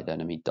unfortified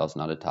enemy does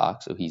not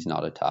attack. So he's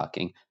not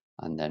attacking.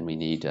 And then we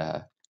need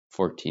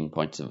 14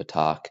 points of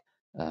attack.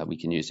 We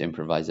can use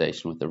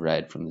Improvisation with the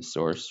red from the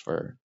source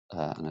for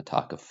an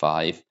attack of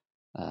 5,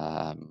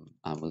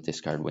 and we'll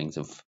discard Wings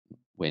of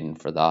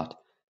Wind for that.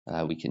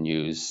 We can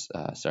use,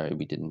 sorry,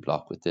 we didn't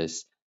block with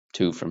this.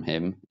 2 from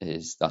him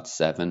is, that's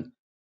 7,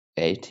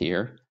 8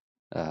 here,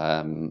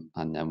 and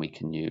then we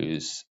can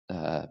use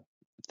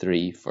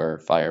 3 for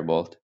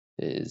Firebolt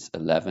is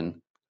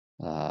 11.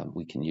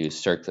 We can use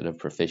Circlet of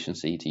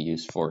Proficiency to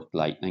use Forked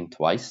Lightning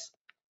twice.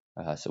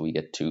 So we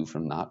get 2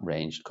 from that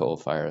ranged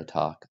cold fire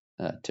attack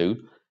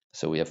 2.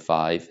 So we have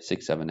 5,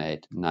 6, 7,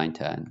 8, 9,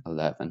 10,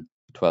 11,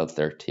 12,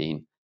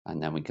 13.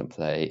 And then we can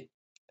play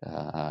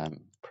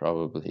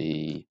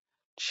probably,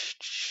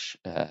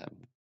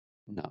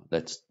 no,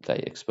 let's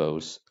play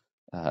Expose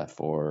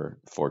for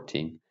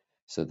 14.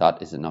 So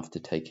that is enough to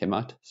take him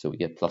out. So we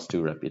get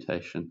 +2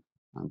 reputation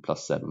and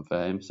 +7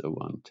 fame. So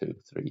 1, 2,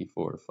 3,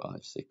 4,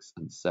 5, 6,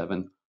 and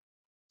 7.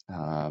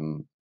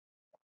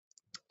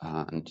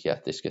 and yeah,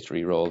 this gets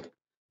re-rolled.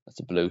 That's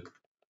a blue.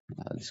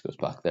 This goes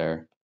back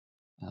there.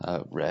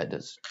 Red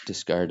is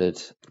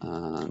discarded,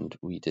 and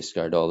we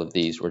discard all of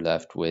these. We're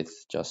left with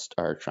just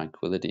our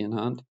Tranquility in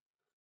hand.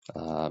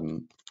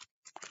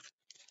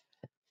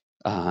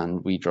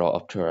 And we draw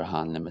up to our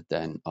hand limit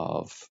then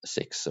of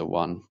 6. So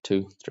 1,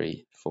 2,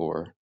 3,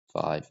 4,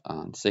 5,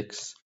 and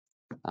 6.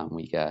 And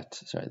we get,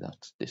 sorry,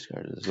 that's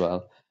discarded as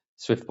well.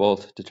 Swift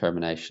Bolt,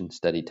 Determination,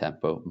 Steady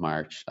Tempo,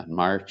 March, and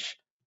March.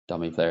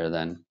 Dummy player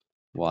then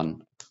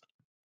 1,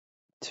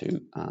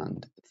 2,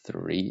 and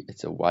 3.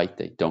 It's a white.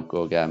 They don't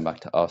go again back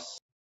to us.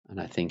 And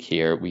I think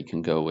here we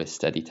can go with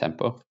Steady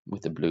Tempo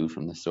with the blue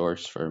from the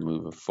source for a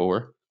move of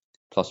 4,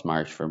 plus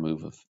March for a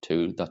move of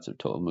 2. That's a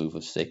total move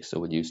of 6. So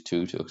we'll use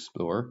 2 to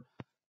explore.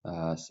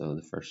 So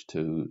the first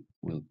 2,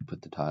 we'll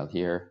put the tile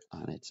here,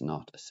 and it's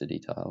not a city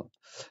tile,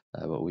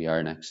 but we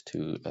are next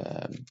to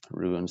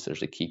ruins.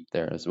 There's a keep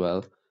there as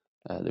well.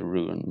 The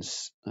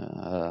ruins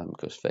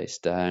goes face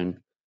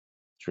down.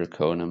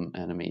 Draconum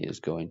enemy is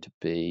going to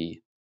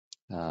be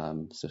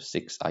so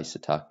 6 ice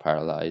attack,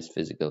 paralyzed,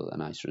 physical,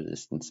 and ice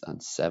resistance,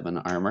 and 7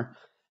 armor.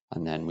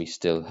 And then we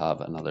still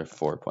have another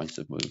 4 points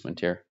of movement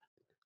here,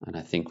 and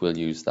I think we'll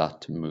use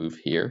that to move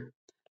here,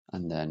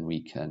 and then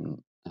we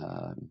can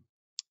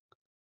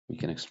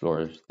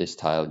explore this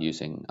tile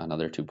using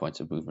another 2 points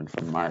of movement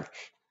from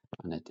March,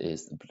 and it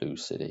is the blue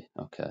city.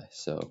 Okay,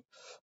 so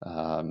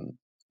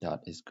that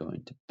is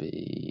going to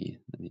be,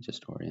 let me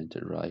just orient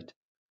it right,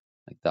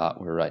 like that.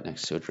 We're right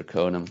next to a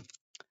Draconum,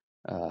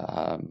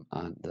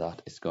 and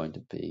that is going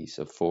to be,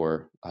 so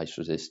 4 ice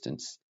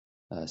resistance,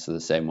 so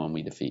the same one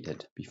we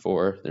defeated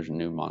before. There's a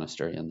new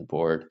monastery on the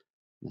board,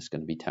 and it's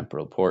going to be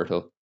Temporal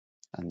Portal,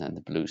 and then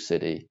the blue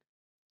city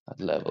at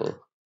level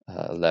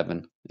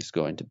 11 is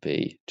going to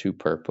be 2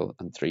 purple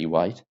and 3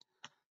 white.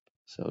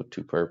 So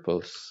 2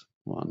 purples,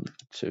 1,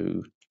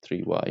 2,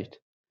 3 white,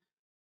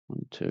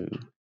 1, 2,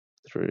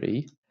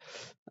 3,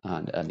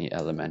 and any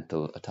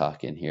elemental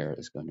attack in here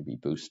is going to be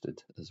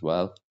boosted as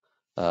well.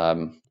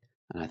 And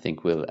I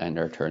think we'll end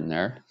our turn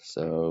there.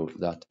 So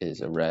that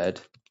is a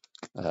red.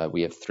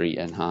 We have 3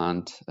 in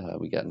hand.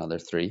 We get another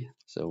 3.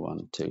 So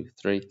 1, 2,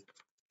 3.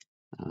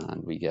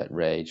 And we get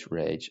rage,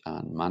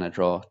 and mana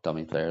draw.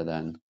 Dummy player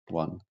then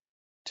 1,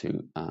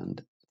 2,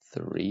 and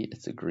 3.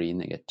 It's a green.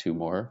 They get 2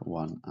 more.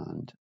 1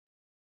 and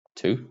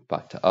 2.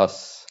 Back to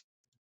us.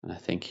 And I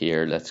think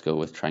here let's go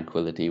with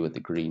Tranquility with the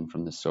green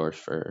from the source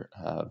for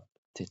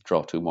to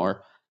draw 2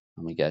 more.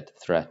 And we get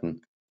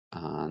Threaten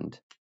and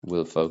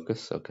Will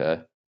Focus.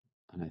 Okay.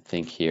 And I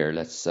think here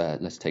let's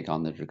take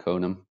on the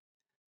Draconum.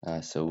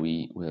 So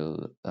we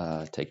will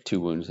take 2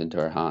 wounds into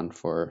our hand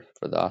for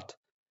that.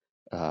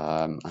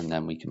 And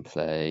then we can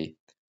play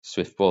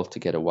Swift Bolt to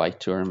get a white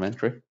to our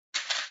inventory.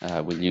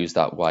 We'll use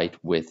that white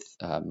with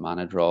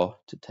mana draw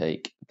to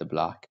take the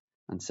black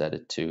and set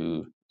it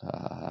to,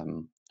 I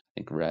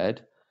think,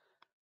 red.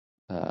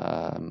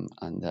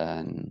 And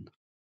then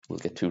we'll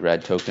get 2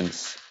 red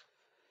tokens.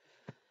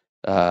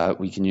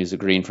 We can use a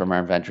green from our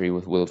inventory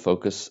with Will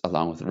Focus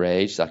along with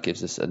Rage. That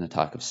gives us an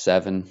attack of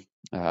 7.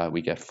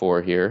 We get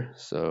 4 here,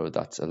 so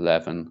that's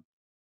 11,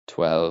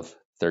 12,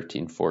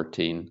 13,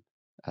 14.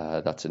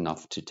 That's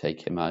enough to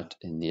take him out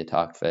in the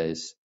attack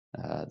phase.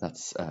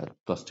 That's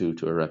 +2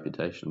 to a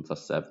reputation,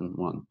 +7,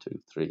 1, 2,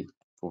 3,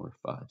 4,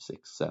 5,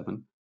 6,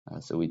 7.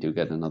 So we do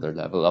get another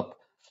level up.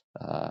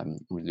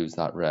 We lose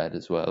that red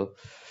as well.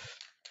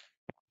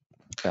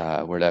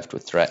 We're left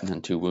with Threaten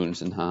and 2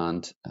 wounds in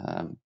hand.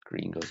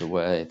 Green goes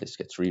away. This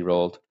gets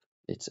re-rolled.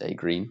 It's a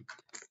green.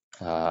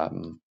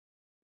 And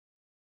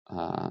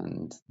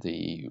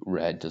the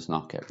red does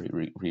not get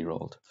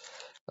re-rolled.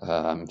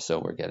 So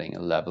we're getting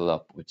a level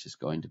up, which is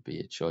going to be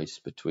a choice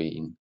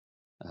between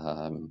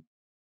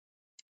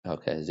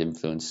his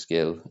influence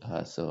skill.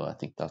 So I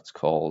think that's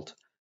called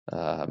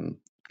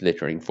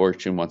Glittering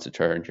Fortune. Once a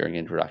turn during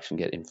interaction,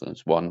 get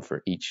influence 1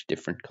 for each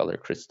different color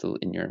crystal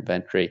in your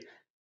inventory.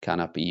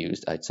 Cannot be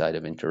used outside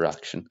of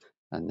interaction.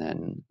 And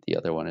then the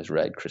other one is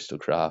Red Crystal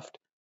Craft.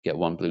 Get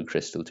 1 blue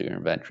crystal to your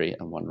inventory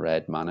and 1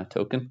 red mana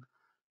token.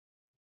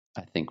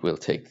 I think we'll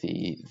take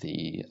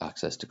the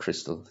access to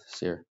crystals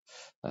here.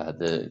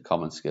 The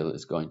common skill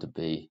is going to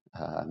be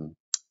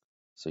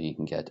so you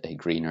can get a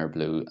green or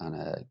blue and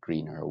a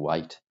green or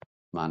white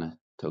mana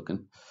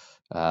token.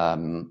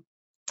 And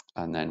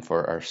then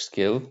for our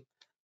skill,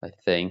 I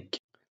think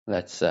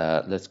let's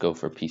go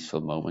for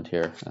Peaceful Moment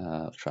here.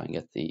 I'll try and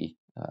get the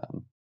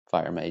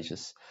Fire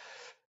Mages.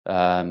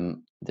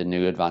 The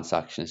new advanced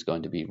action is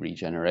going to be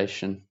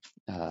Regeneration.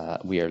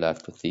 We are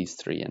left with these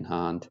 3 in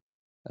hand.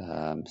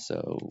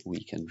 So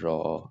we can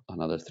draw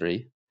another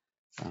 3,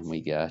 and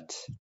we get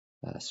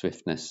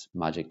Swiftness,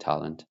 Magic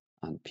Talent,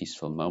 and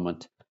Peaceful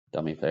Moment.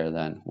 Dummy player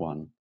then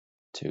 1,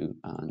 2,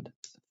 and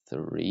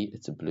 3.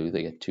 It's a blue.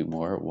 They get 2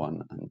 more,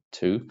 1 and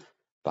 2.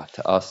 Back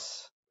to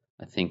us.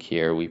 I think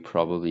here we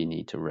probably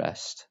need to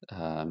rest.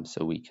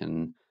 So we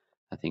can,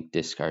 I think,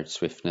 discard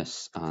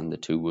Swiftness and the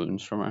 2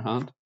 wounds from our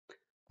hand.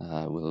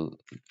 We'll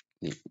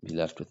be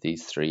left with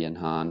these 3 in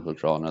hand. We'll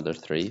draw another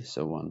 3.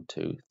 So 1,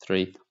 2,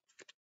 3.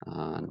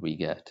 and we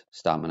get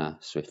Stamina,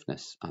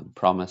 Swiftness, and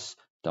Promise.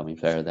 Dummy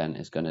player then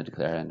is going to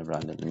declare end of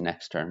round in the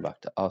next turn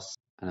back to us.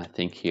 And I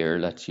think here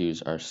let's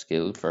use our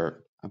skill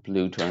for a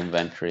blue to our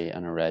inventory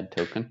and a red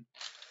token.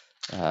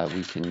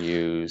 We can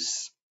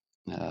use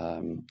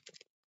the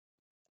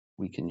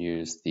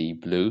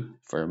blue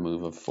for a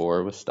move of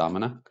 4 with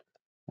Stamina.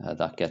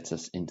 That gets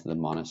us into the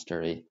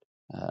monastery,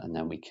 and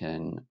then we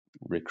can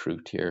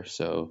recruit here.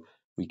 So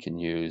we can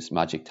use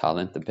Magic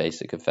Talent, the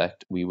basic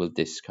effect. We will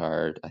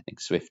discard, I think,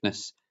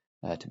 Swiftness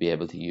to be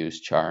able to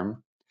use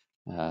Charm.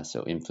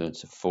 So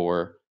influence of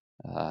 4.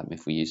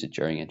 If we use it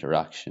during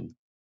interaction,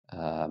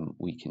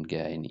 we can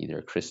gain either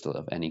a crystal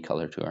of any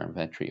color to our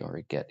inventory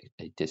or get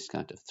a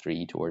discount of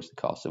 3 towards the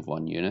cost of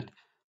 1 unit.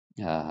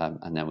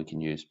 And then we can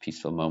use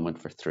Peaceful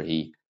Moment for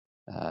 3,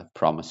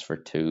 Promise for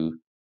 2.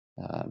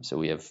 So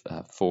we have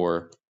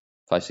 4,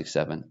 5, 6,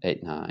 7,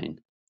 8, 9,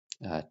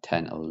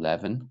 10,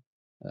 11.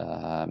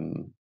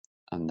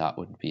 And that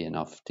would be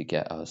enough to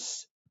get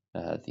us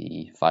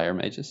the Fire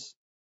Mages.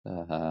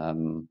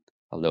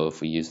 Although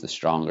if we use the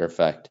stronger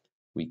effect,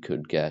 we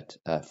could get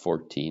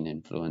 14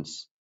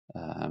 influence.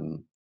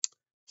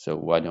 So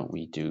why don't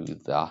we do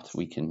that?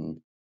 We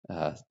can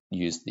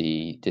use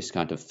the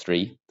discount of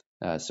 3.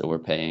 So we're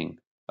paying.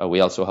 We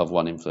also have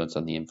 1 influence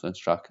on the influence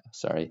track.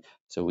 Sorry.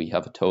 So we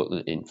have a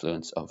total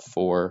influence of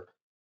 4,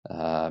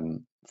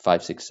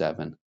 5, 6,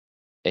 7,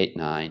 8,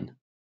 9.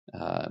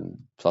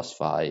 Plus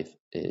 5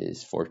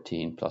 is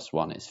 14. Plus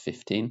 1 is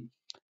 15.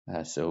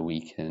 So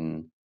we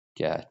can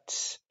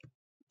get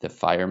the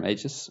Fire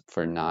Mages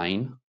for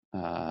 9,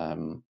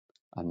 and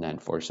then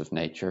Force of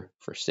Nature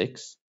for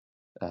 6.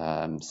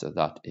 So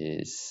that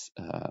is,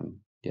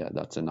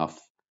 that's enough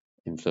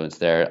influence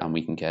there, and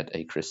we can get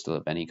a crystal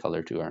of any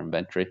color to our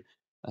inventory.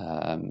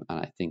 And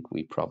I think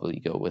we probably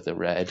go with a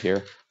red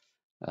here.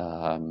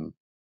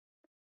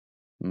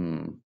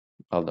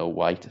 Although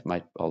white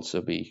might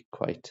also be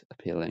quite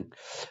appealing.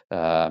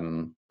 I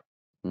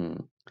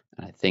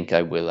think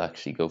I will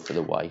actually go for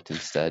the white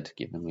instead,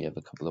 given we have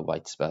a couple of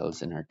white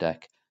spells in our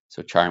deck.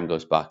 So Charm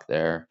goes back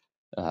there.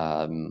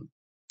 And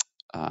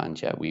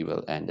yeah, we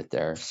will end it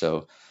there.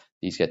 So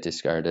these get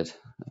discarded,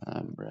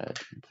 red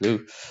and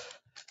blue.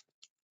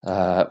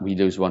 We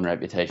lose 1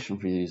 reputation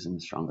for using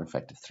the stronger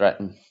effective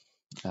threaten.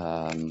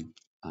 And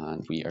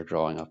we are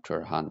drawing up to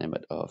our hand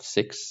limit of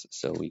 6.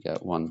 So we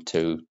get 1,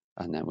 2,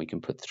 and then we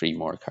can put 3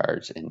 more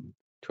cards into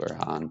our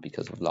hand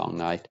because of Long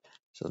Night.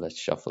 So let's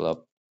shuffle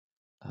up.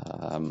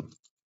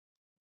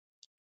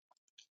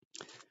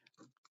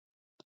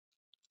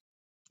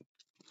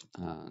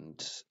 And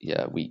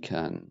yeah, we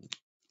can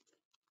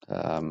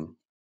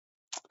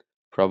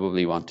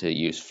probably want to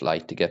use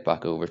Flight to get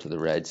back over to the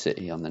Red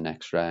City on the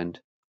next round.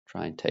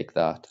 Try and take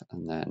that,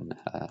 and then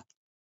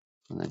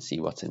see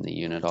what's in the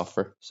unit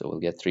offer. So we'll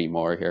get 3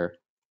 more here,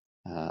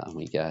 and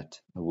we get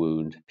a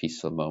Wound,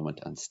 Peaceful Moment,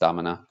 and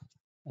Stamina.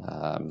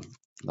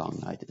 Long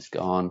Night is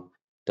gone.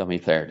 Dummy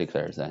player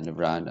declares the end of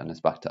round, and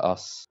it's back to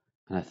us.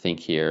 And I think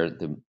here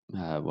the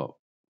what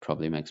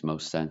probably makes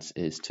most sense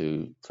is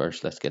to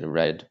first let's get a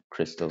red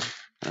crystal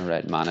and a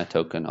red mana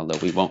token. Although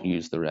we won't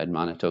use the red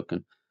mana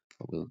token,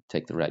 but we'll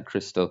take the red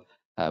crystal.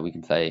 We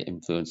can play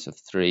Influence of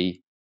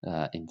 3.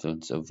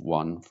 Influence of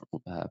 1,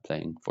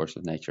 playing Force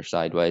of Nature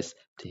sideways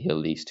to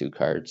heal these 2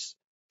 cards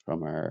from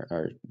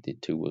the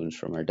 2 wounds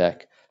from our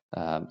deck,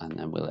 and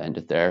then we'll end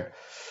it there.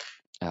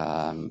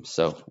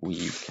 So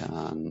we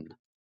can,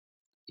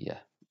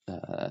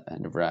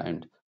 end of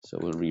round. So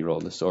we'll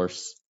re-roll the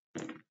source.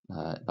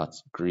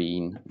 That's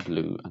green,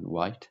 blue, and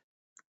white.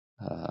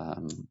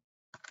 The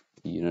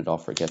unit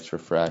offer gets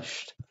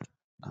refreshed,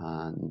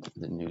 and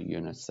the new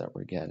units that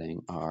we're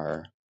getting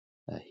are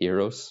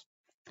heroes.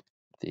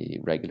 The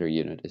regular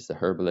unit is the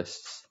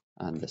herbalists,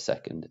 and the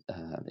second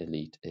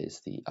elite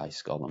is the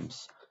ice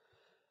golems.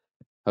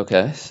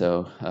 Okay,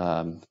 so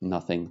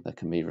nothing that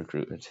can be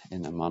recruited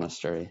in a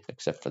monastery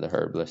except for the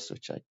herbalists,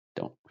 which I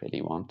don't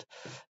really want.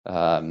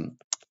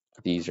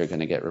 These are going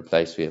to get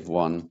replaced. We have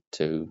 1,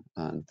 2,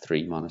 and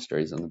 3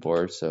 monasteries on the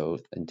board. So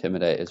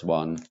Intimidate is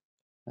 1,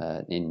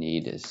 In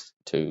Need is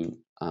 2,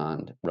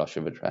 and Rush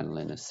of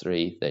Adrenaline is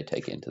 3. They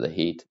take into the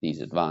heat.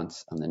 These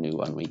advance, and the new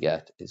one we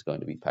get is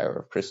going to be Power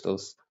of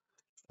Crystals.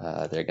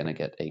 They're going to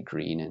get a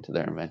green into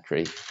their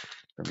inventory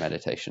for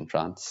Meditation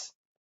Trance.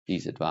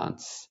 These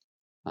advance,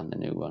 and the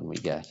new one we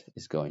get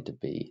is going to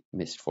be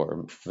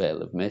Mistform,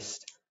 Veil of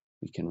Mist.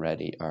 We can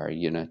ready our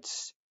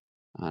units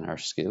and our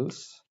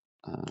skills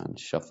and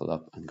shuffle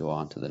up and go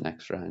on to the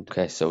next round.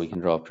 Okay, so we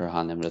can draw up to our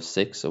hand limit of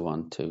 6. So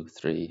 1, 2,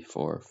 3,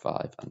 4,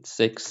 5, and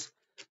 6.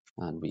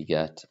 And we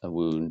get a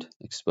Wound,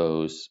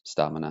 Expose,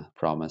 Stamina,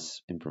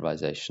 Promise,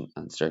 Improvisation,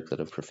 and Circlet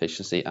of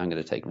Proficiency. I'm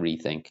going to take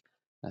Rethink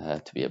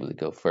to be able to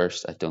go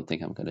first. I don't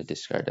think I'm going to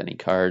discard any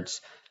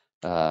cards.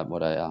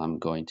 What I am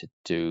going to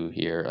do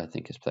here, I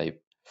think, is play.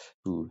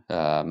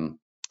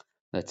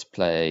 Let's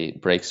play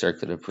Break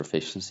Circlet of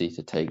Proficiency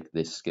to take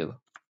this skill,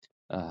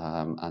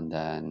 and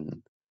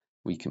then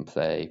we can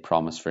play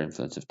Promise for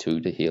influence of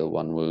 2 to heal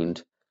 1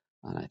 wound,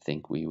 and I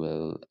think we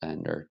will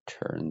end our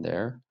turn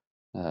there.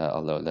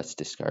 although let's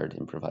discard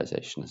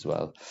improvisation as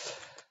well.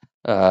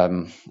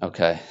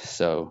 Okay,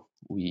 so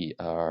we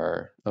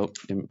are,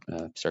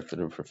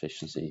 circular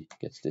proficiency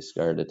gets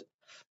discarded.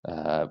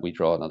 We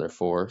draw another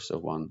 4, so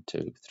 1,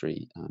 2,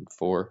 3, and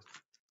 4,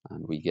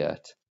 and we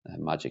get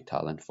magic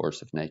talent,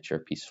 force of nature,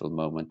 peaceful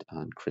moment,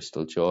 and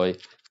crystal joy.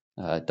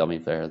 Dummy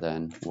player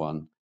then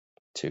 1,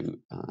 2,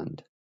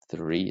 and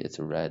 3. It's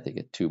a red, they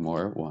get 2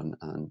 more, 1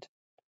 and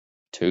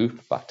 2.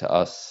 Back to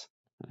us.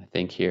 I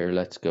think here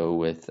let's go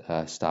with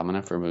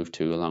stamina for move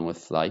 2 along with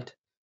flight.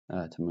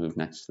 To move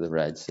next to the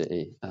red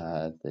city.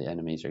 The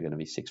enemies are going to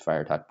be 6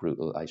 fire attack,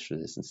 brutal, ice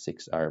resistance,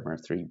 6 armor,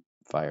 3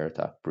 fire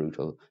attack,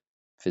 brutal,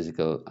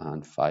 physical,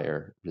 and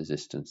fire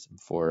resistance,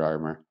 4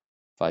 armor,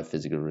 5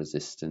 physical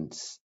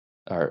resistance,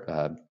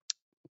 or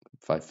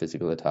 5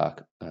 physical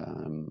attack,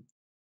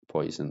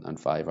 poison, and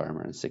 5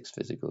 armor, and 6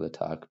 physical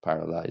attack,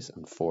 paralyze,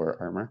 and 4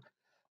 armor.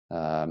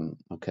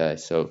 Okay,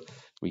 so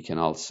we can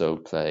also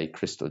play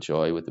Crystal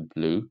Joy with a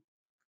blue.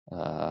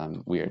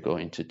 We are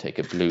going to take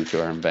a blue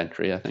to our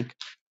inventory, I think.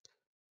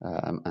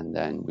 And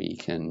then we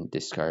can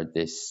discard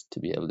this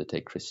to be able to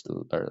take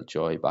Crystal or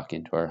Joy back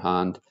into our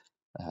hand.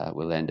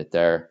 We'll end it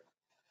there.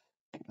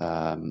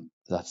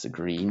 That's a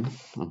green.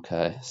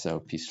 Okay, so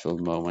Peaceful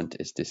Moment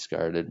is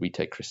discarded. We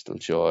take Crystal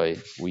Joy.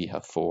 We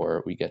have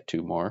 4. We get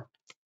 2 more.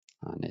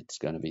 And it's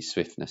going to be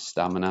Swiftness,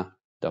 Stamina.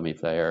 Dummy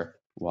player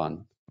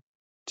 1,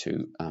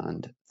 2,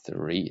 and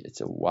 3.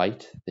 It's a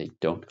white. They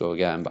don't go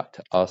again. Back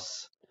to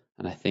us.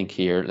 And I think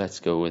here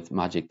let's go with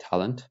Magic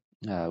Talent.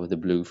 With a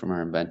blue from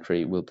our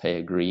inventory, we'll pay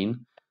a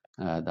green.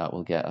 That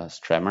will get us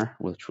Tremor,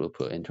 which we'll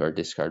put into our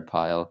discard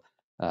pile.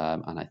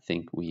 And I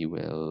think we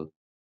will,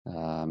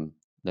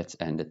 let's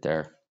end it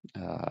there.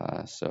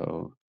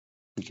 So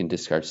we can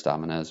discard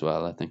Stamina as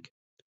well, I think.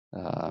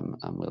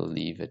 And we'll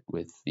leave it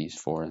with these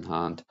 4 in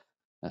hand.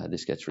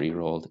 This gets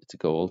re-rolled. It's a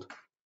gold.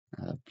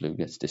 Blue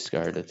gets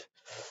discarded.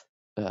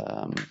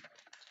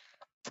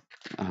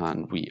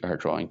 And we are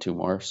drawing 2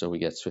 more, so we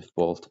get Swift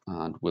Bolt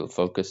and Will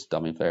Focus.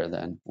 Dummy player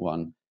then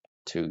 1,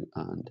 2,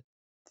 and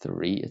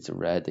 3. It's a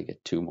red. They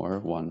get 2 more,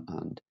 1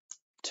 and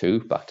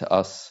 2. Back to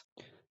us.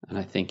 And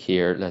I think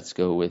here let's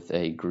go with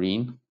a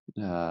green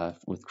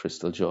with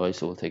Crystal Joy.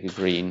 So we'll take a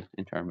green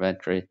into our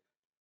inventory.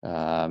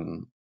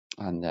 And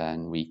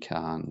then we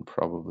can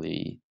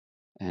probably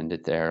end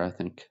it there, I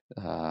think.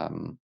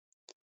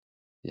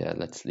 Yeah,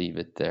 let's leave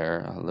it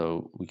there,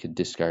 although we could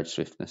discard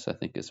Swiftness, I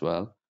think, as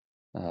well.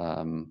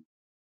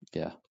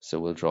 Yeah, so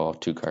we'll draw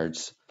 2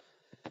 cards.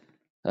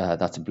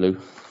 That's a blue.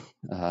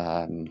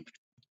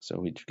 So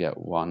we get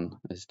 1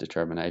 is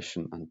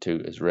Determination and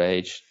 2 is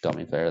Rage.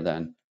 Dummy player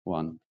then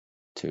 1,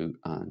 2,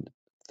 and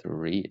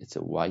 3. It's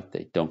a white.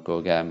 They don't go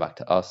again. Back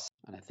to us.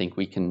 And I think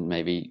we can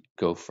maybe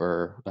go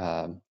for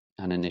an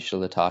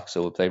initial attack.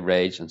 So we'll play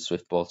Rage and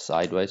Swift Bolt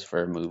sideways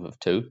for a move of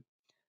 2.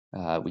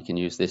 We can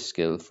use this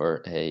skill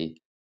for a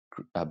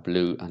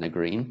blue and a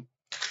green.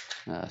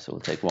 So we'll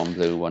take 1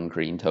 blue, 1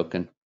 green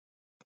token.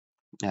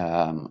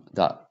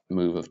 That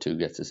move of 2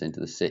 gets us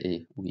into the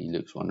city. We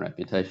lose 1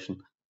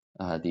 reputation.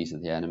 These are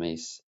the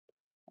enemies.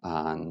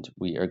 And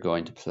we are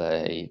going to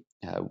play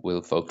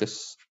Will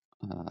Focus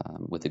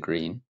with a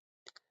green,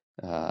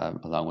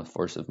 along with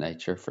Force of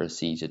Nature for a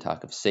siege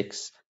attack of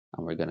 6.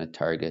 And we're going to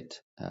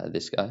target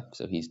this guy.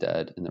 So he's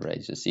dead in the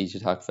Rage of Siege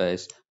attack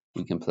phase.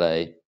 We can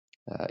play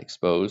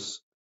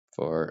Expose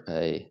for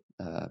a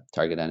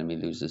target enemy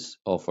loses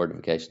all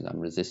fortifications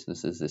and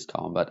resistances this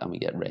combat, and we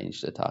get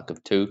ranged attack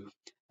of 2.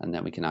 And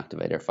then we can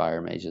activate our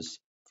Fire Mages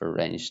for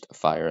ranged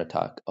fire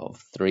attack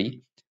of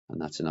 3.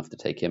 And that's enough to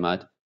take him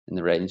out in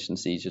the ranged and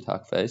siege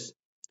attack phase.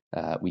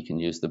 We can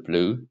use the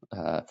blue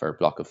for a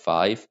block of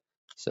 5.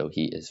 So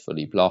he is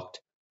fully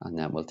blocked. And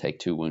then we'll take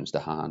 2 wounds to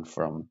hand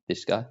from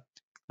this guy.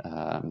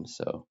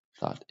 So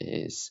that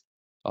is,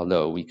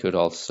 although we could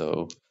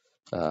also,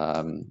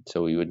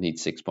 so we would need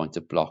 6 points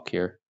of block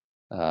here.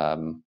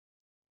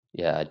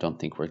 Yeah, I don't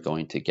think we're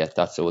going to get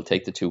that. So we'll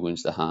take the 2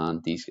 wounds to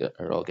hand. These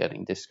are all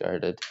getting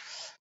discarded.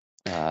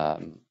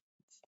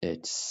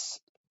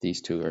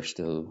 These 2 are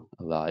still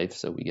alive,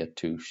 so we get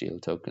 2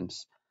 shield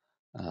tokens.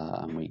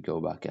 And we go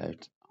back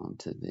out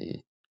onto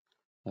the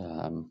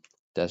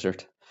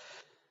desert.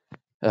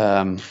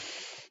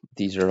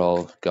 These are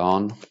all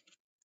gone,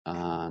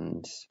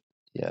 and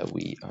yeah,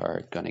 we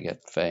are going to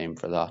get fame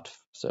for that.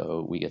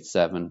 So we get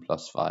 7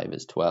 plus 5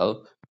 is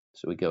 12.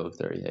 So we go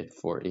 38,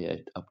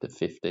 48, up to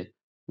 50.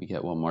 We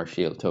get 1 more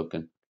shield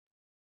token.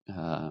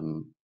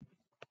 And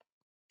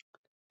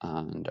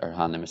our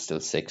hand limit is still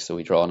 6, so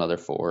we draw another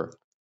 4.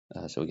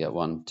 So we get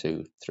 1,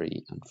 2,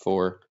 3, and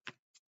 4.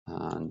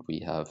 And we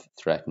have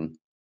Threaten,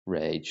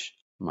 Rage,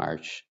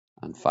 March,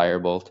 and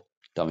Firebolt.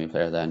 Dummy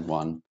player then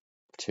 1,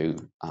 2,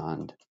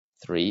 and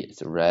 3.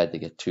 It's a red. They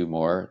get 2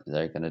 more.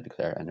 They're going to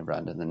declare end of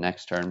round in the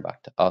next turn.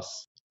 Back to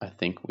us. I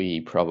think we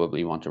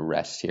probably want to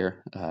rest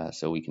here,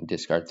 so we can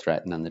discard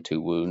Threaten and the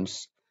 2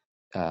 wounds.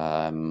 Do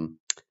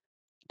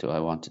I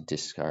want to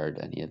discard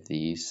any of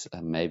these?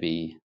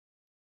 Maybe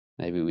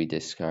we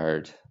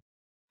discard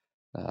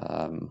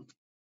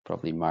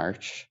probably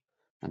March.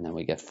 and then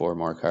we get 4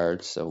 more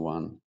cards. So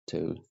 1,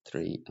 2,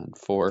 3, and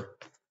 4.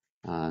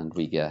 And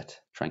we get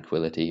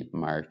Tranquility,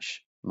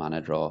 March,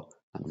 Mana Draw,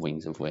 and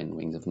Wings of Wind,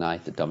 Wings of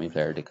Night. The dummy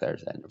player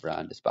declares end of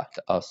round. It's back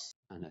to us.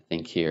 And I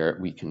think here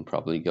we can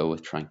probably go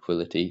with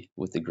Tranquility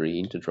with the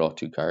green to draw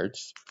 2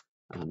 cards.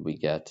 And we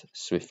get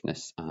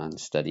Swiftness and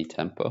Steady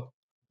Tempo.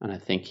 And I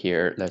think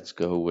here, let's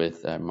go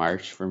with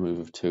March for move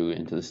of 2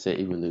 into the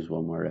city. We'll lose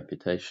 1 more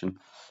reputation.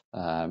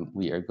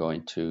 We are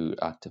going to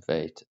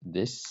activate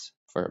this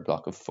for a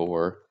block of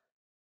 4.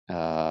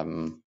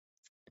 And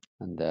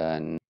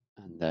then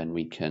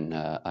we can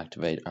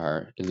activate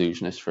our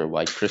Illusionist for a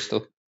white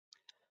crystal.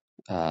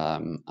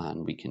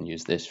 And we can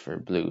use this for a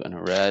blue and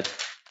a red.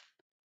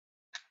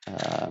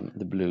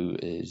 The blue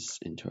is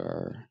into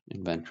our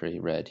inventory,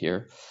 red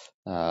here.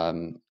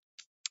 And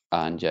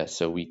yeah,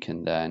 so we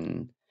can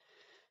then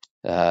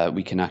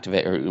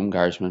activate our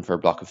Guardsman for a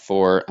block of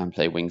 4 and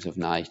play Wings of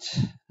Night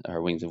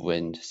or Wings of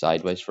Wind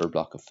sideways for a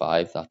block of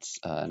 5. That's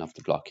enough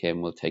to block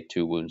him. We'll take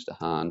 2 wounds to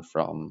hand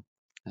from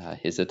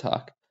his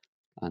attack.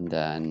 And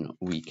then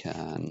we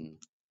can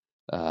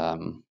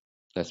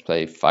let's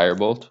play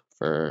Firebolt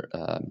for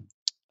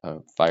a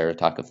fire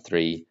attack of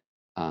 3,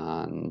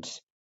 and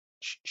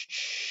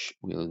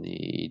we'll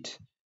need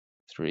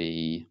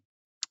 3,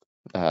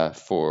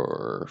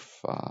 4,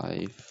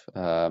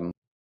 5.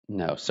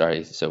 No,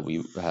 sorry. So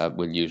we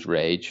will use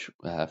Rage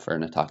for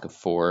an attack of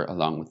 4,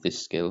 along with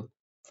this skill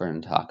for an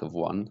attack of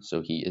 1.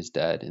 So he is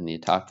dead in the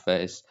attack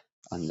phase.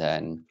 And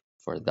then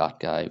for that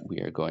guy, we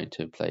are going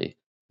to play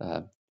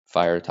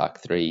Fire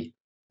attack 3,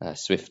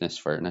 Swiftness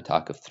for an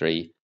attack of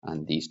 3,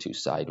 and these 2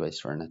 sideways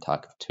for an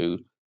attack of 2,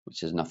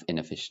 which is enough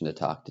inefficient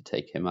attack to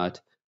take him out.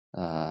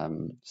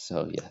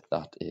 So yeah,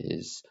 that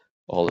is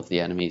all of the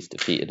enemies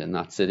defeated in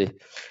that city.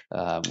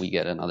 We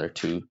get another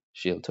 2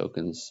 shield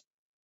tokens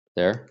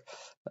there.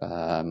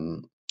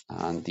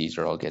 And these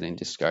are all getting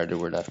discarded.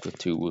 We're left with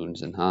 2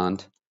 wounds in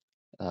hand.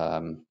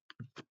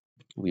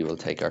 We will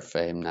take our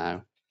fame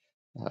now,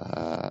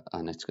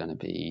 and it's going to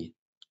be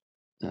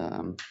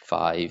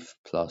 5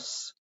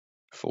 plus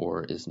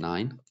 4 is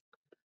 9.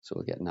 So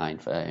we'll get 9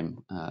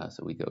 fame.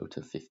 So we go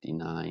to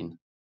 59,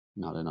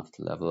 not enough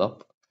to level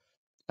up.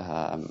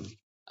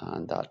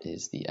 And that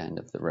is the end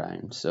of the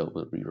round. So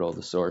we'll re-roll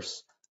the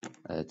source.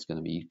 It's going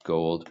to be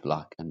gold,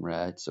 black, and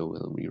red. So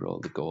we'll re-roll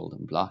the gold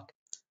and black.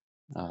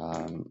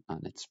 And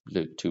it's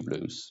blue, 2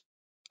 blues.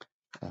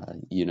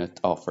 Unit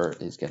offer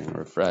is getting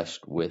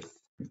refreshed with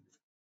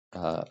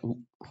that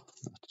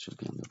should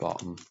be on the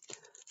bottom.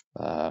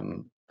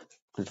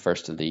 The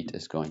first elite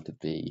is going to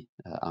be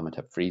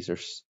Amatep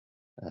Freezers.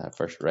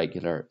 First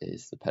regular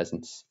is the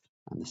Peasants,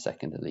 and the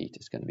second elite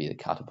is going to be the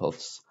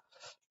Catapults.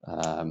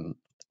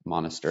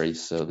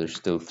 Monasteries, so there's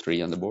still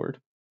 3 on the board.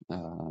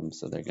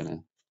 So they're gonna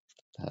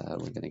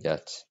we're gonna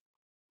get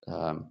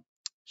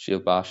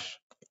Shield Bash,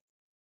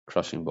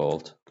 Crushing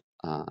Bolt,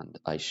 and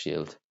Ice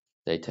Shield.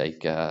 They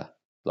take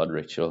Blood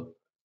Ritual.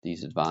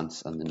 These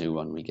advance, and the new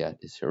one we get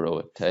is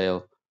Heroic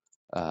Tale.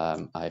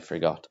 I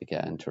forgot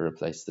again to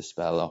replace the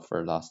spell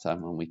offer last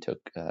time when we took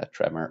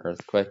Tremor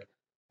Earthquake,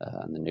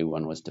 and the new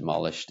one was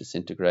Demolish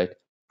Disintegrate.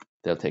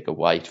 They'll take a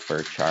white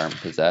for Charm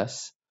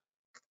Possess.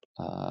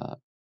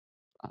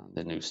 And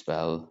the new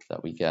spell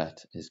that we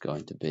get is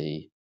going to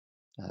be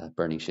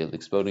Burning Shield,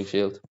 Exploding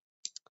Shield.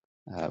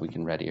 We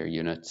can ready our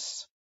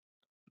units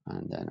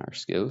and then our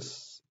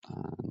skills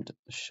and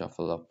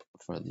shuffle up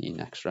for the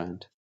next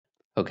round.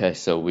 Okay,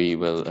 so we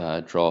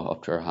will draw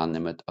up to our hand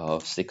limit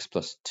of 6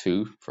 plus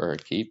 2 for our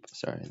keep.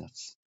 Sorry,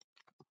 that's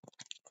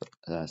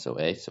so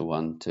 8. So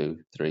 1, 2,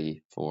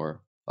 3,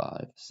 4,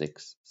 5,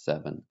 6,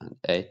 7, and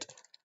 8.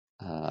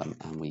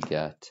 And we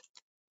get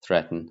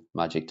Threaten,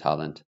 Magic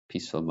Talent,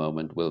 Peaceful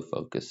Moment, Will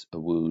Focus, a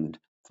Wound,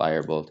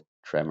 Firebolt,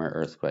 Tremor,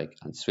 Earthquake,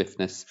 and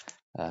Swiftness.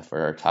 For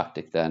our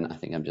tactic then, I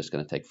think I'm just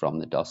going to take From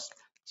the Dust,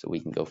 so we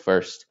can go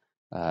first.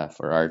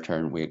 For our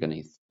turn, we're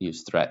going to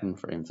use Threaten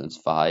for Influence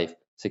 5,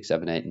 6,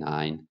 7, 8,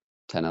 9,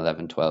 10,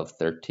 11, 12,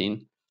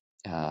 13.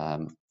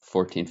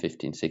 14,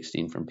 15,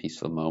 16 from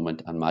Peaceful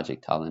Moment, and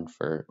Magic Talent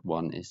for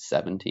 1 is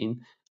 17.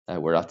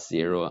 We're at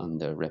 0 on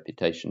the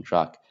Reputation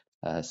track.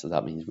 So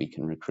that means we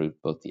can recruit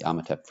both the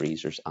Amatep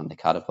Freezers and the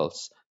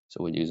Catapults.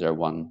 So we'll use our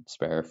 1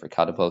 spare for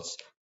Catapults.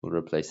 We'll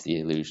replace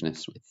the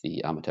Illusionists with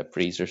the Amatep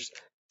Freezers.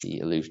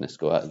 The Illusionists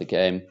go out of the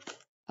game.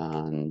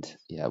 And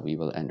yeah, we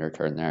will end our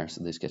turn there.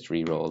 So this gets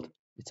re-rolled.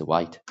 It's a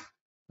white.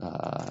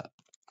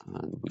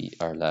 And we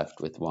are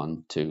left with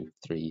 1, 2,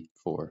 3,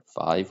 4,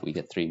 5. We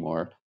get 3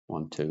 more.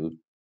 1, 2,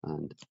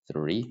 and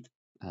 3.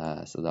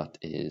 So that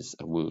is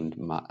a Wound,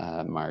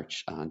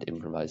 March, and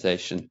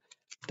Improvisation.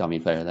 Dummy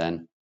player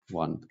then.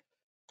 1,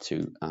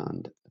 2,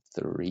 and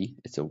 3.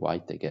 It's a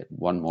white. They get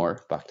 1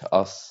 more. Back to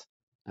us.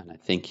 And I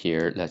think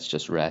here, let's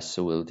just rest.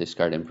 So we'll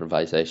discard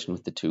Improvisation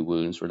with the 2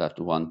 wounds. We're left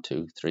with 1,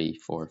 2, 3,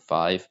 4,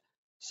 5.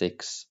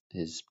 6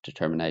 is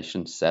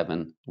Determination.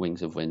 7,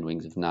 Wings of Wind,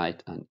 Wings of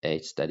Night. And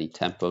 8, Steady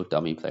Tempo.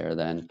 Dummy player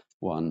then.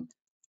 1,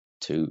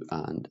 2,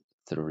 and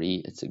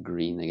 3. It's a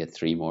green. They get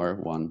 3 more.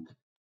 1,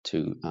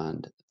 2,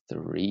 and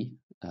 3.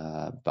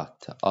 Back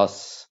to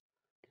us.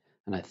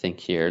 And I think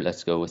here,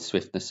 let's go with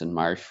Swiftness and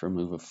March for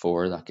move of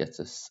 4. That gets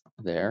us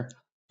there.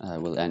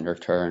 We'll end our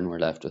turn. We're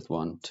left with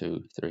 1,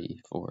 2, 3,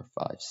 4,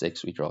 5,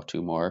 6. We draw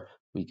 2 more.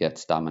 We get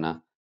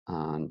Stamina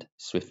and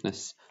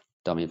Swiftness.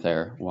 Dummy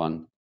player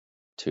 1,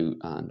 2,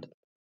 and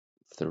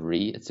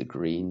 3. It's a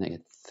green. They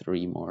get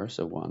 3 more.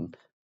 So 1,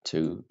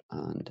 2,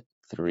 and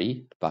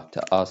 3. Back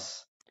to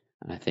us.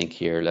 And I think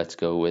here, let's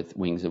go with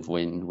Wings of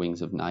Wind,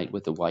 Wings of Night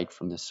with the white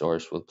from the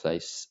source. We'll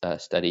place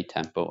Steady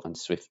Tempo and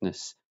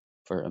Swiftness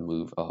for a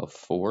move of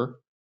 4.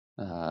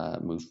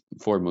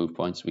 4 move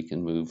points. We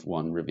can move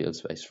 1 reveal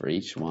space for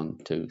each. 1,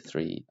 2,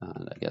 3,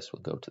 and I guess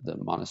we'll go to the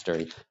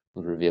monastery.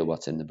 We'll reveal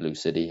what's in the blue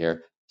city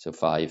here. So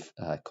 5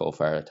 Cold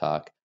Fire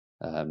Attack,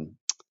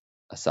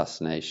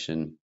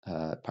 Assassination,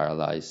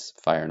 Paralyze,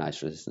 Fire and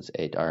Ice Resistance,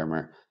 8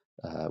 Armor.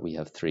 We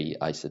have 3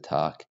 Ice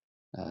Attack,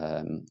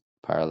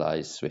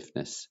 Paralyze,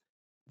 Swiftness,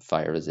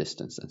 Fire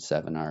Resistance, and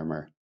 7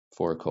 Armor.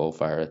 4 Cold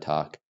Fire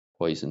Attack,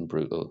 Poison,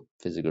 Brutal,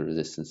 Physical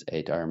Resistance,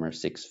 8 Armor,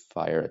 6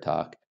 Fire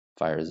Attack,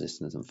 Fire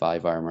Resistance, and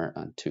 5 Armor,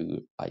 and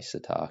 2 Ice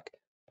Attack,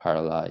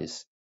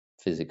 Paralyze,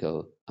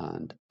 Physical,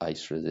 and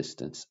Ice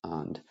Resistance,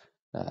 and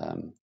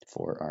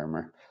 4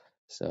 Armor.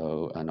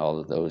 So, and all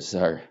of those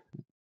are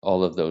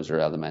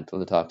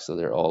elemental attacks, so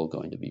they're all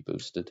going to be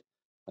boosted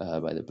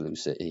by the blue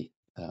city.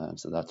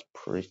 So that's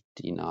pretty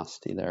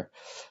nasty there.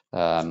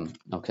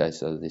 Okay,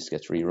 so this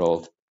gets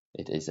re-rolled.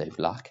 It is a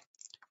black.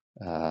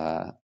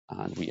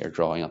 And we are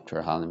drawing up to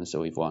our hand limit. So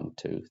we've 1,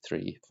 2,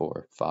 3,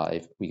 4,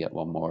 5. We get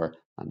 1 more,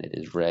 and it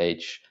is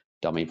Rage.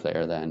 Dummy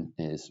player then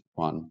is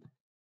 1,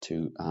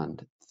 2,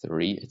 and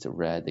 3. It's a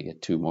red. They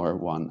get 2 more,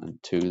 1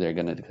 and 2. They're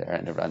going to declare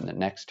end of round the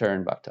next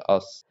turn. Back to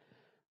us.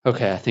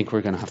 Okay, I think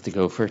we're going to have to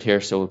go for it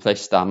here. So we'll play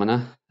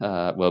Stamina.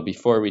 Well,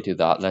 before we do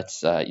that,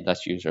 let's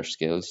use our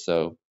skills.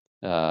 So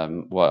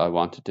what I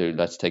want to do,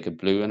 let's take a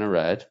blue and a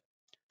red.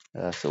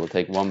 So we'll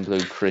take 1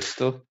 blue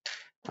crystal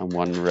and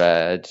 1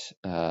 red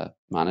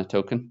mana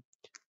token.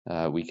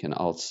 We can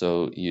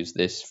also use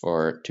this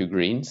for 2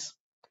 greens.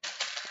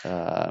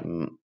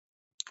 And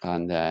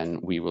then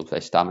we will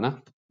play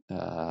Stamina.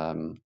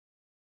 And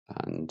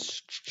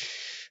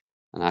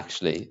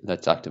actually,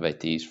 let's activate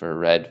these for a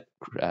red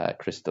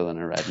crystal and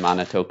a red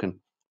mana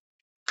token.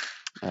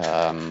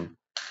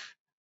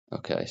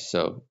 Okay,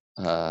 so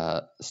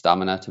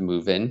Stamina to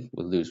move in.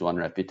 We'll lose 1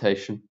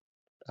 reputation.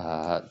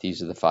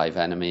 These are the 5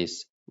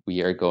 enemies.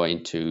 We are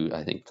going to,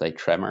 I think, play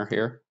Tremor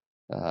here,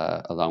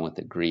 along with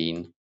the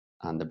green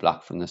and the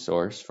black from the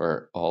source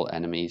for all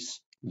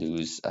enemies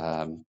lose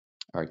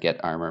or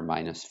get armor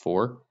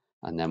 -4.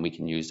 And then we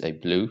can use a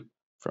blue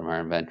from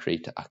our inventory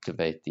to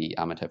activate the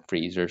Amethyst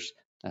Freezers.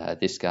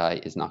 This guy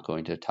is not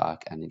going to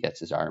attack and he gets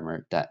his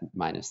armor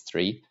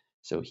 -3.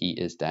 So he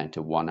is down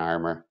to 1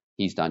 armor.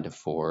 He's down to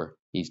 4.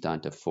 He's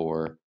down to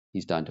 4.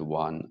 He's down to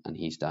 1, and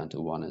he's down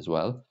to 1 as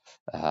well.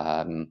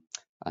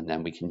 And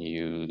then we can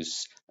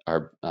use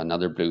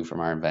another blue from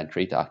our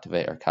inventory to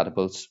activate our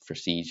catapults for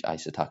Siege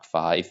Ice Attack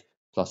 5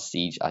 plus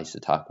Siege Ice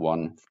Attack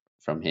 1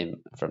 from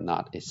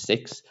that is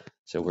 6.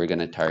 So we're going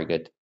to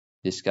target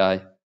this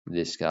guy,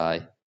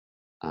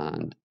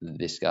 and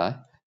this guy.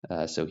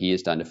 So he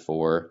is down to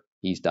 4,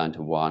 he's down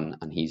to 1,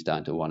 and he's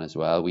down to 1 as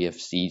well. We have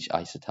Siege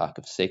Ice Attack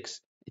of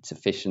 6. It's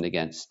efficient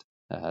against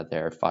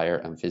their fire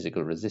and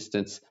physical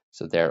resistance,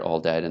 so they're all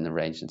dead in the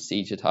range and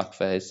siege attack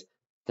phase.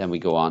 Then we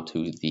go on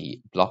to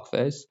the block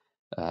phase,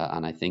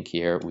 and I think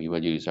here we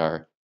will use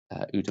our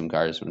Utum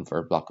Guardsman for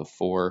a block of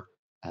 4.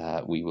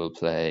 We will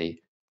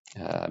play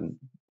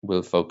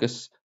Will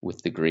Focus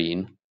with the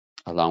green,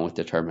 along with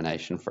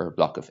Determination for a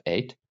block of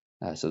 8.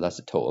 So that's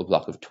a total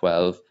block of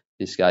 12.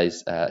 This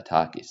guy's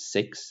attack is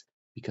 6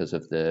 because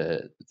of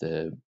the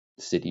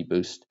city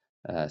boost.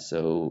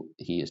 So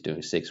he is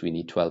doing 6. We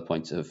need 12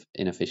 points of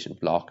inefficient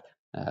block,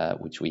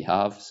 which we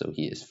have. So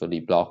he is fully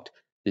blocked.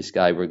 This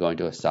guy, we're going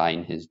to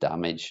assign his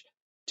damage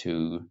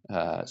to,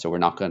 so we're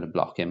not going to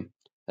block him.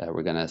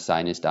 We're going to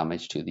assign his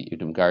damage to the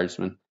Utum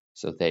Guardsman.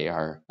 So they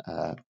are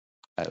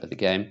out of the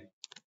game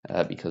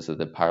because of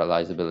the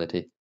paralyze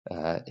ability.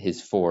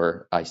 His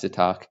 4 ice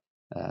attack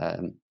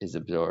is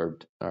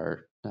absorbed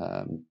or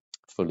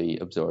fully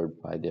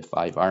absorbed by the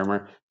 5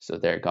 armor. So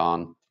they're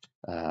gone.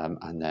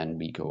 And then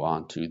we go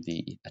on to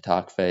the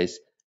attack phase.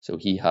 So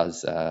he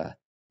has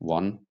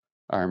 1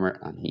 armor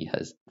and he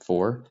has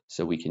 4.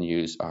 So we can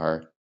use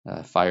our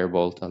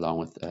Firebolt along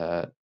with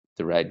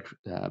the red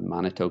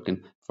mana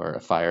token for a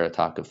fire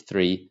attack of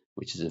 3,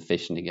 which is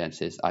efficient against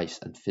his ice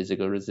and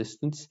physical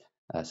resistance.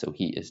 So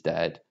he is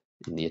dead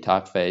in the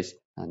attack phase.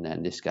 And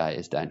then this guy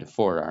is down to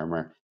 4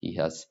 armor. He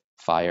has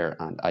fire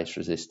and ice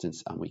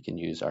resistance, and we can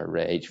use our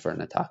rage for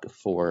an attack of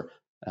 4,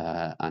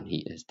 and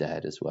he is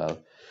dead as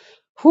well.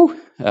 Whew.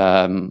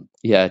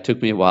 Yeah, it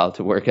took me a while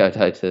to work out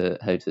how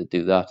to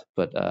do that,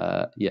 but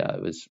yeah, I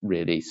was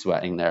really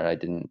sweating there. I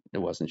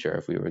wasn't sure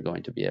if we were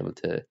going to be able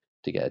to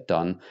get it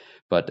done,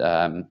 but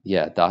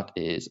yeah, that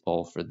is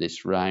all for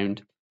this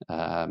round.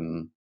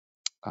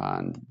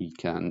 And we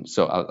can,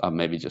 so I'll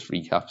maybe just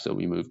recap. So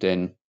we moved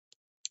in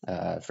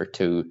for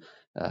 2.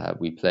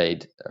 We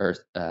played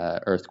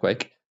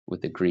Earthquake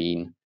with the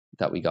green,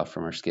 that we got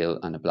from our skill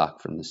and a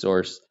black from the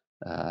source.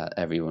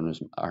 Everyone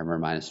was armor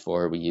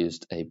 -4. We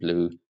used a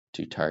blue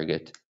to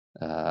target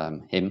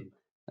him,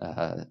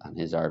 and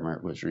his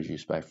armor was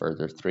reduced by a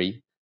further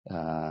 3.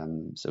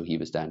 So he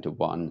was down to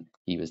 1,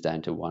 he was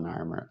down to 1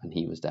 armor, and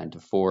he was down to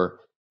 4.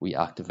 We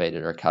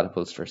activated our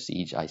catapults for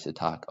siege ice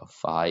attack of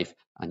 5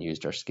 and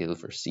used our skill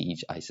for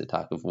siege ice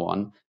attack of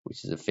 1,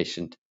 which is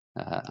efficient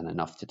and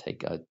enough to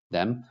take out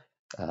them.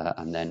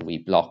 And then we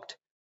blocked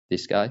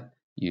this guy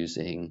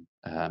using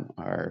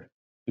our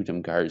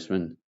Udum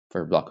Guardsman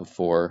for a block of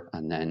 4,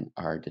 and then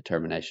our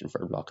Determination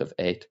for a block of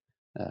 8,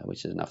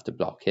 which is enough to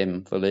block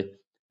him fully.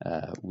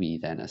 We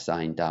then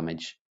assigned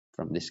damage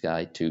from this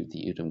guy to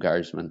the Udum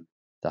Guardsman.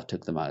 That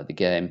took them out of the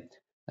game.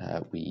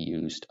 We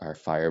used our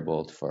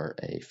Firebolt for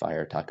a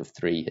fire attack of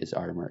 3. His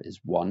armor is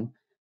 1,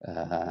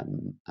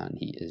 and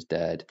he is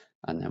dead.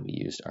 And then we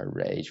used our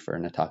Rage for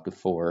an attack of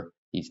 4.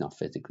 He's not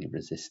physically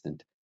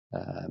resistant,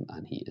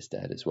 and he is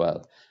dead as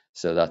well.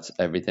 So that's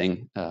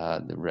everything.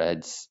 The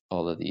reds,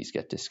 all of these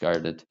get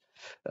discarded.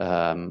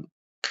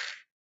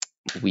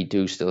 We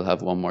do still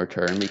have one more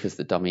turn because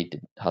the dummy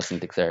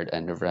hasn't declared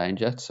end of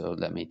round yet. So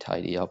let me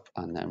tidy up,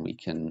 and then we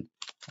can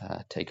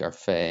take our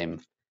fame,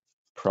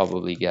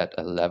 probably get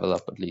a level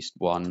up at least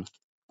 1,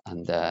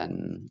 and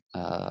then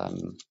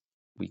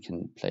we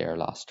can play our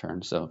last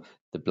turn. So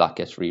the black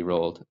gets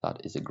re-rolled.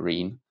 That is a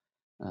green.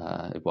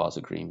 It was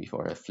a green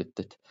before I flipped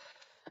it.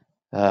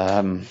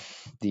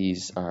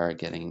 These are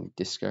getting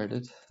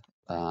discarded,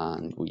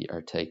 and we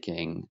are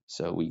taking,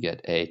 so we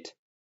get 8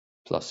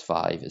 plus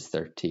 5 is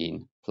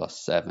 13, plus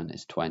 7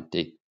 is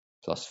 20,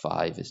 plus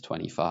 5 is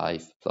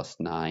 25, plus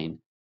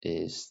 9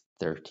 is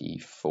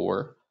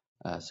 34.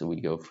 So we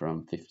go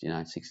from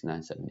 59,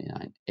 69,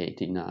 79,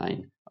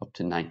 89 up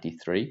to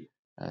 93.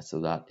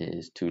 So that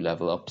is 2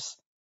 level ups.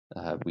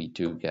 We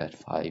do get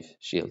 5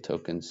 shield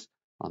tokens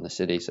on the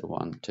city. So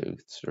 1, 2,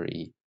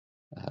 3,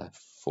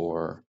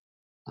 4,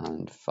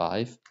 and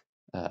 5.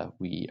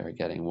 We are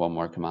getting 1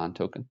 more command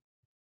token.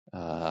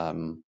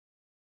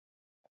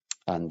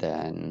 And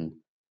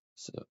then,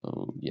 so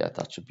yeah,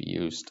 that should be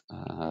used.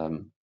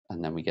 And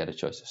then we get a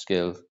choice of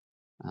skill,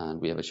 and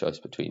we have a choice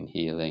between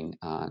healing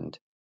and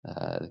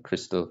the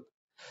crystal.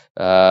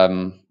 I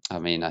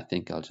mean, I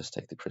think I'll just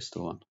take the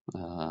crystal one.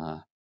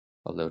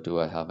 Although, do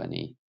I have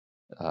any?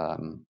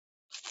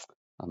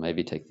 I'll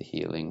maybe take the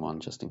healing one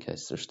just in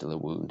case there's still a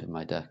wound in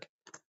my deck.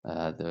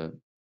 The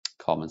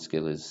common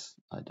skill is,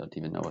 I don't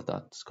even know what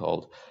that's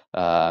called.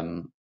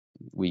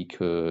 We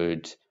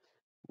could,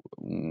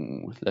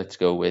 let's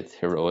go with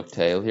Heroic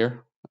Tale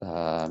here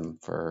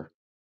for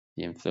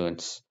the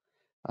influence,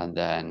 and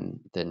then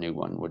the new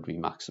one would be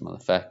Maximal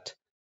Effect.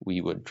 We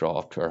would draw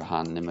up to our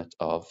hand limit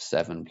of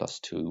 7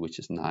 plus 2, which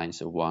is 9.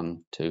 So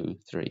 1, 2,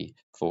 3,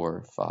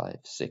 4, 5,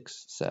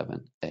 6,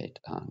 7, 8,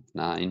 and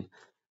 9.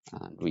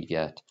 And we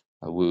get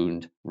a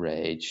wound,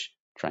 rage,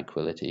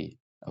 tranquility,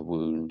 a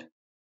wound,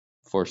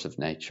 force of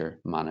nature,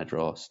 mana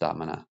draw,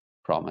 stamina,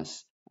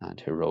 promise, and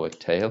heroic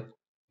tale.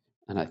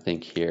 And I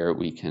think here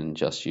we can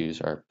just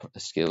use our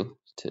skill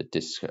to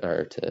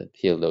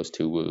heal those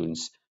 2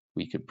 wounds.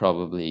 We could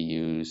probably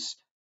use,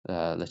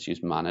 let's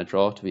use mana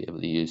draw to be able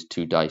to use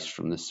 2 dice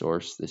from the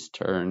source this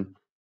turn.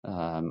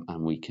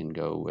 And we can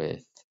go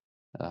with,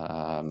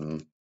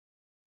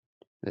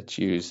 let's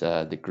use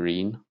the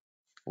green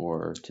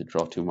or to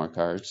draw 2 more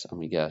cards, and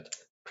we get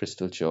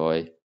Crystal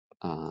Joy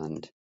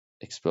and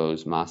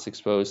Mass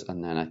Expose.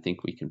 And then I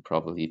think we can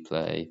probably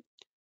play,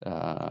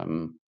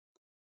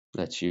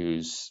 let's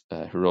use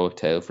Heroic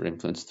Tale for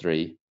influence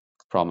 3,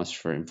 Promise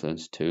for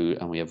influence 2,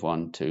 and we have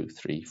 1, 2,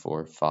 3,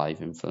 4,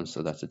 5 influence,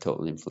 so that's a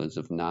total influence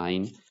of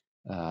 9.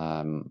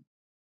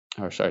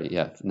 Or sorry,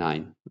 yeah,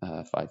 9,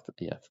 5,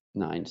 yeah,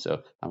 9.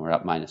 So, and we're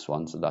at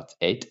 -1, so that's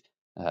 8.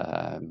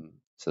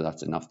 So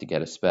that's enough to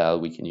get a spell.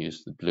 We can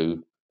use the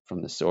blue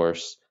from the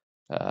source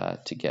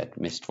to get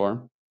Mist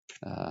Form.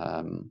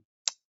 And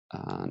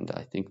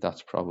I think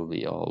that's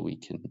probably all we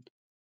can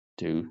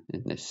do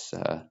in this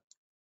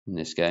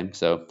game.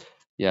 So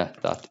yeah,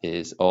 that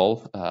is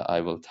all.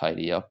 I will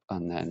tidy up,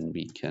 and then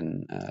we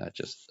can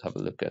just have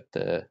a look at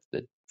the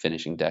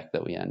finishing deck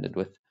that we ended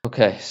with.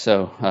 Okay,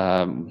 so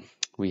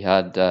we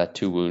had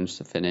 2 wounds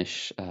to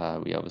finish.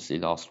 We obviously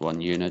lost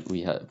 1 unit.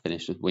 We had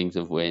finished with Wings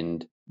of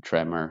Wind,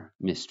 Tremor,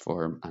 Mist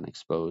Form, and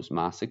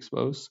Mass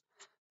Expose.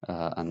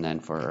 And then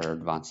for our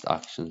advanced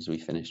actions, we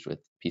finished with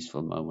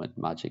Peaceful Moment,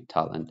 Magic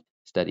Talent,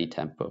 Steady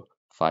Tempo,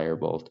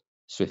 Firebolt,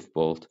 Swift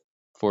Bolt,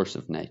 Force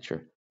of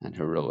Nature, and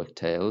Heroic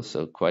Tale.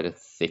 So quite a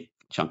thick,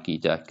 chunky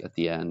deck at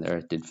the end there.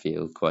 It did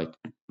feel quite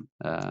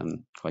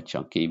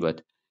chunky,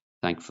 but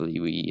thankfully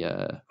we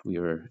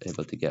were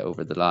able to get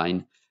over the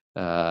line.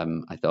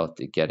 I thought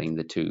that getting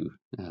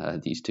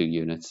these 2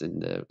 units in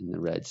the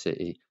red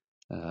city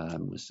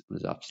was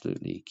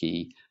absolutely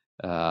key.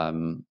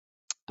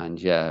 And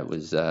yeah, it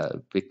was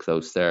a bit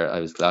close there. I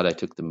was glad I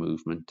took the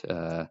movement,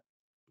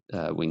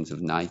 Wings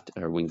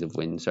of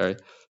Wind, sorry.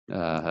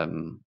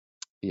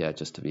 Yeah,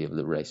 just to be able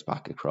to race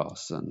back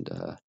across and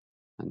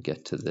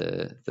get to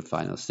the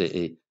final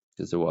city,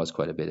 because there was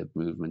quite a bit of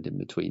movement in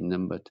between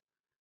them. But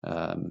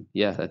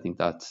yeah, I think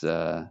that's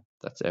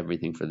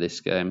everything for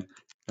this game.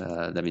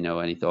 Let me know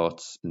any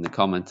thoughts in the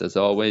comments as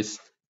always,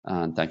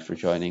 and thanks for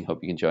joining. Hope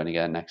you can join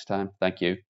again next time. Thank you.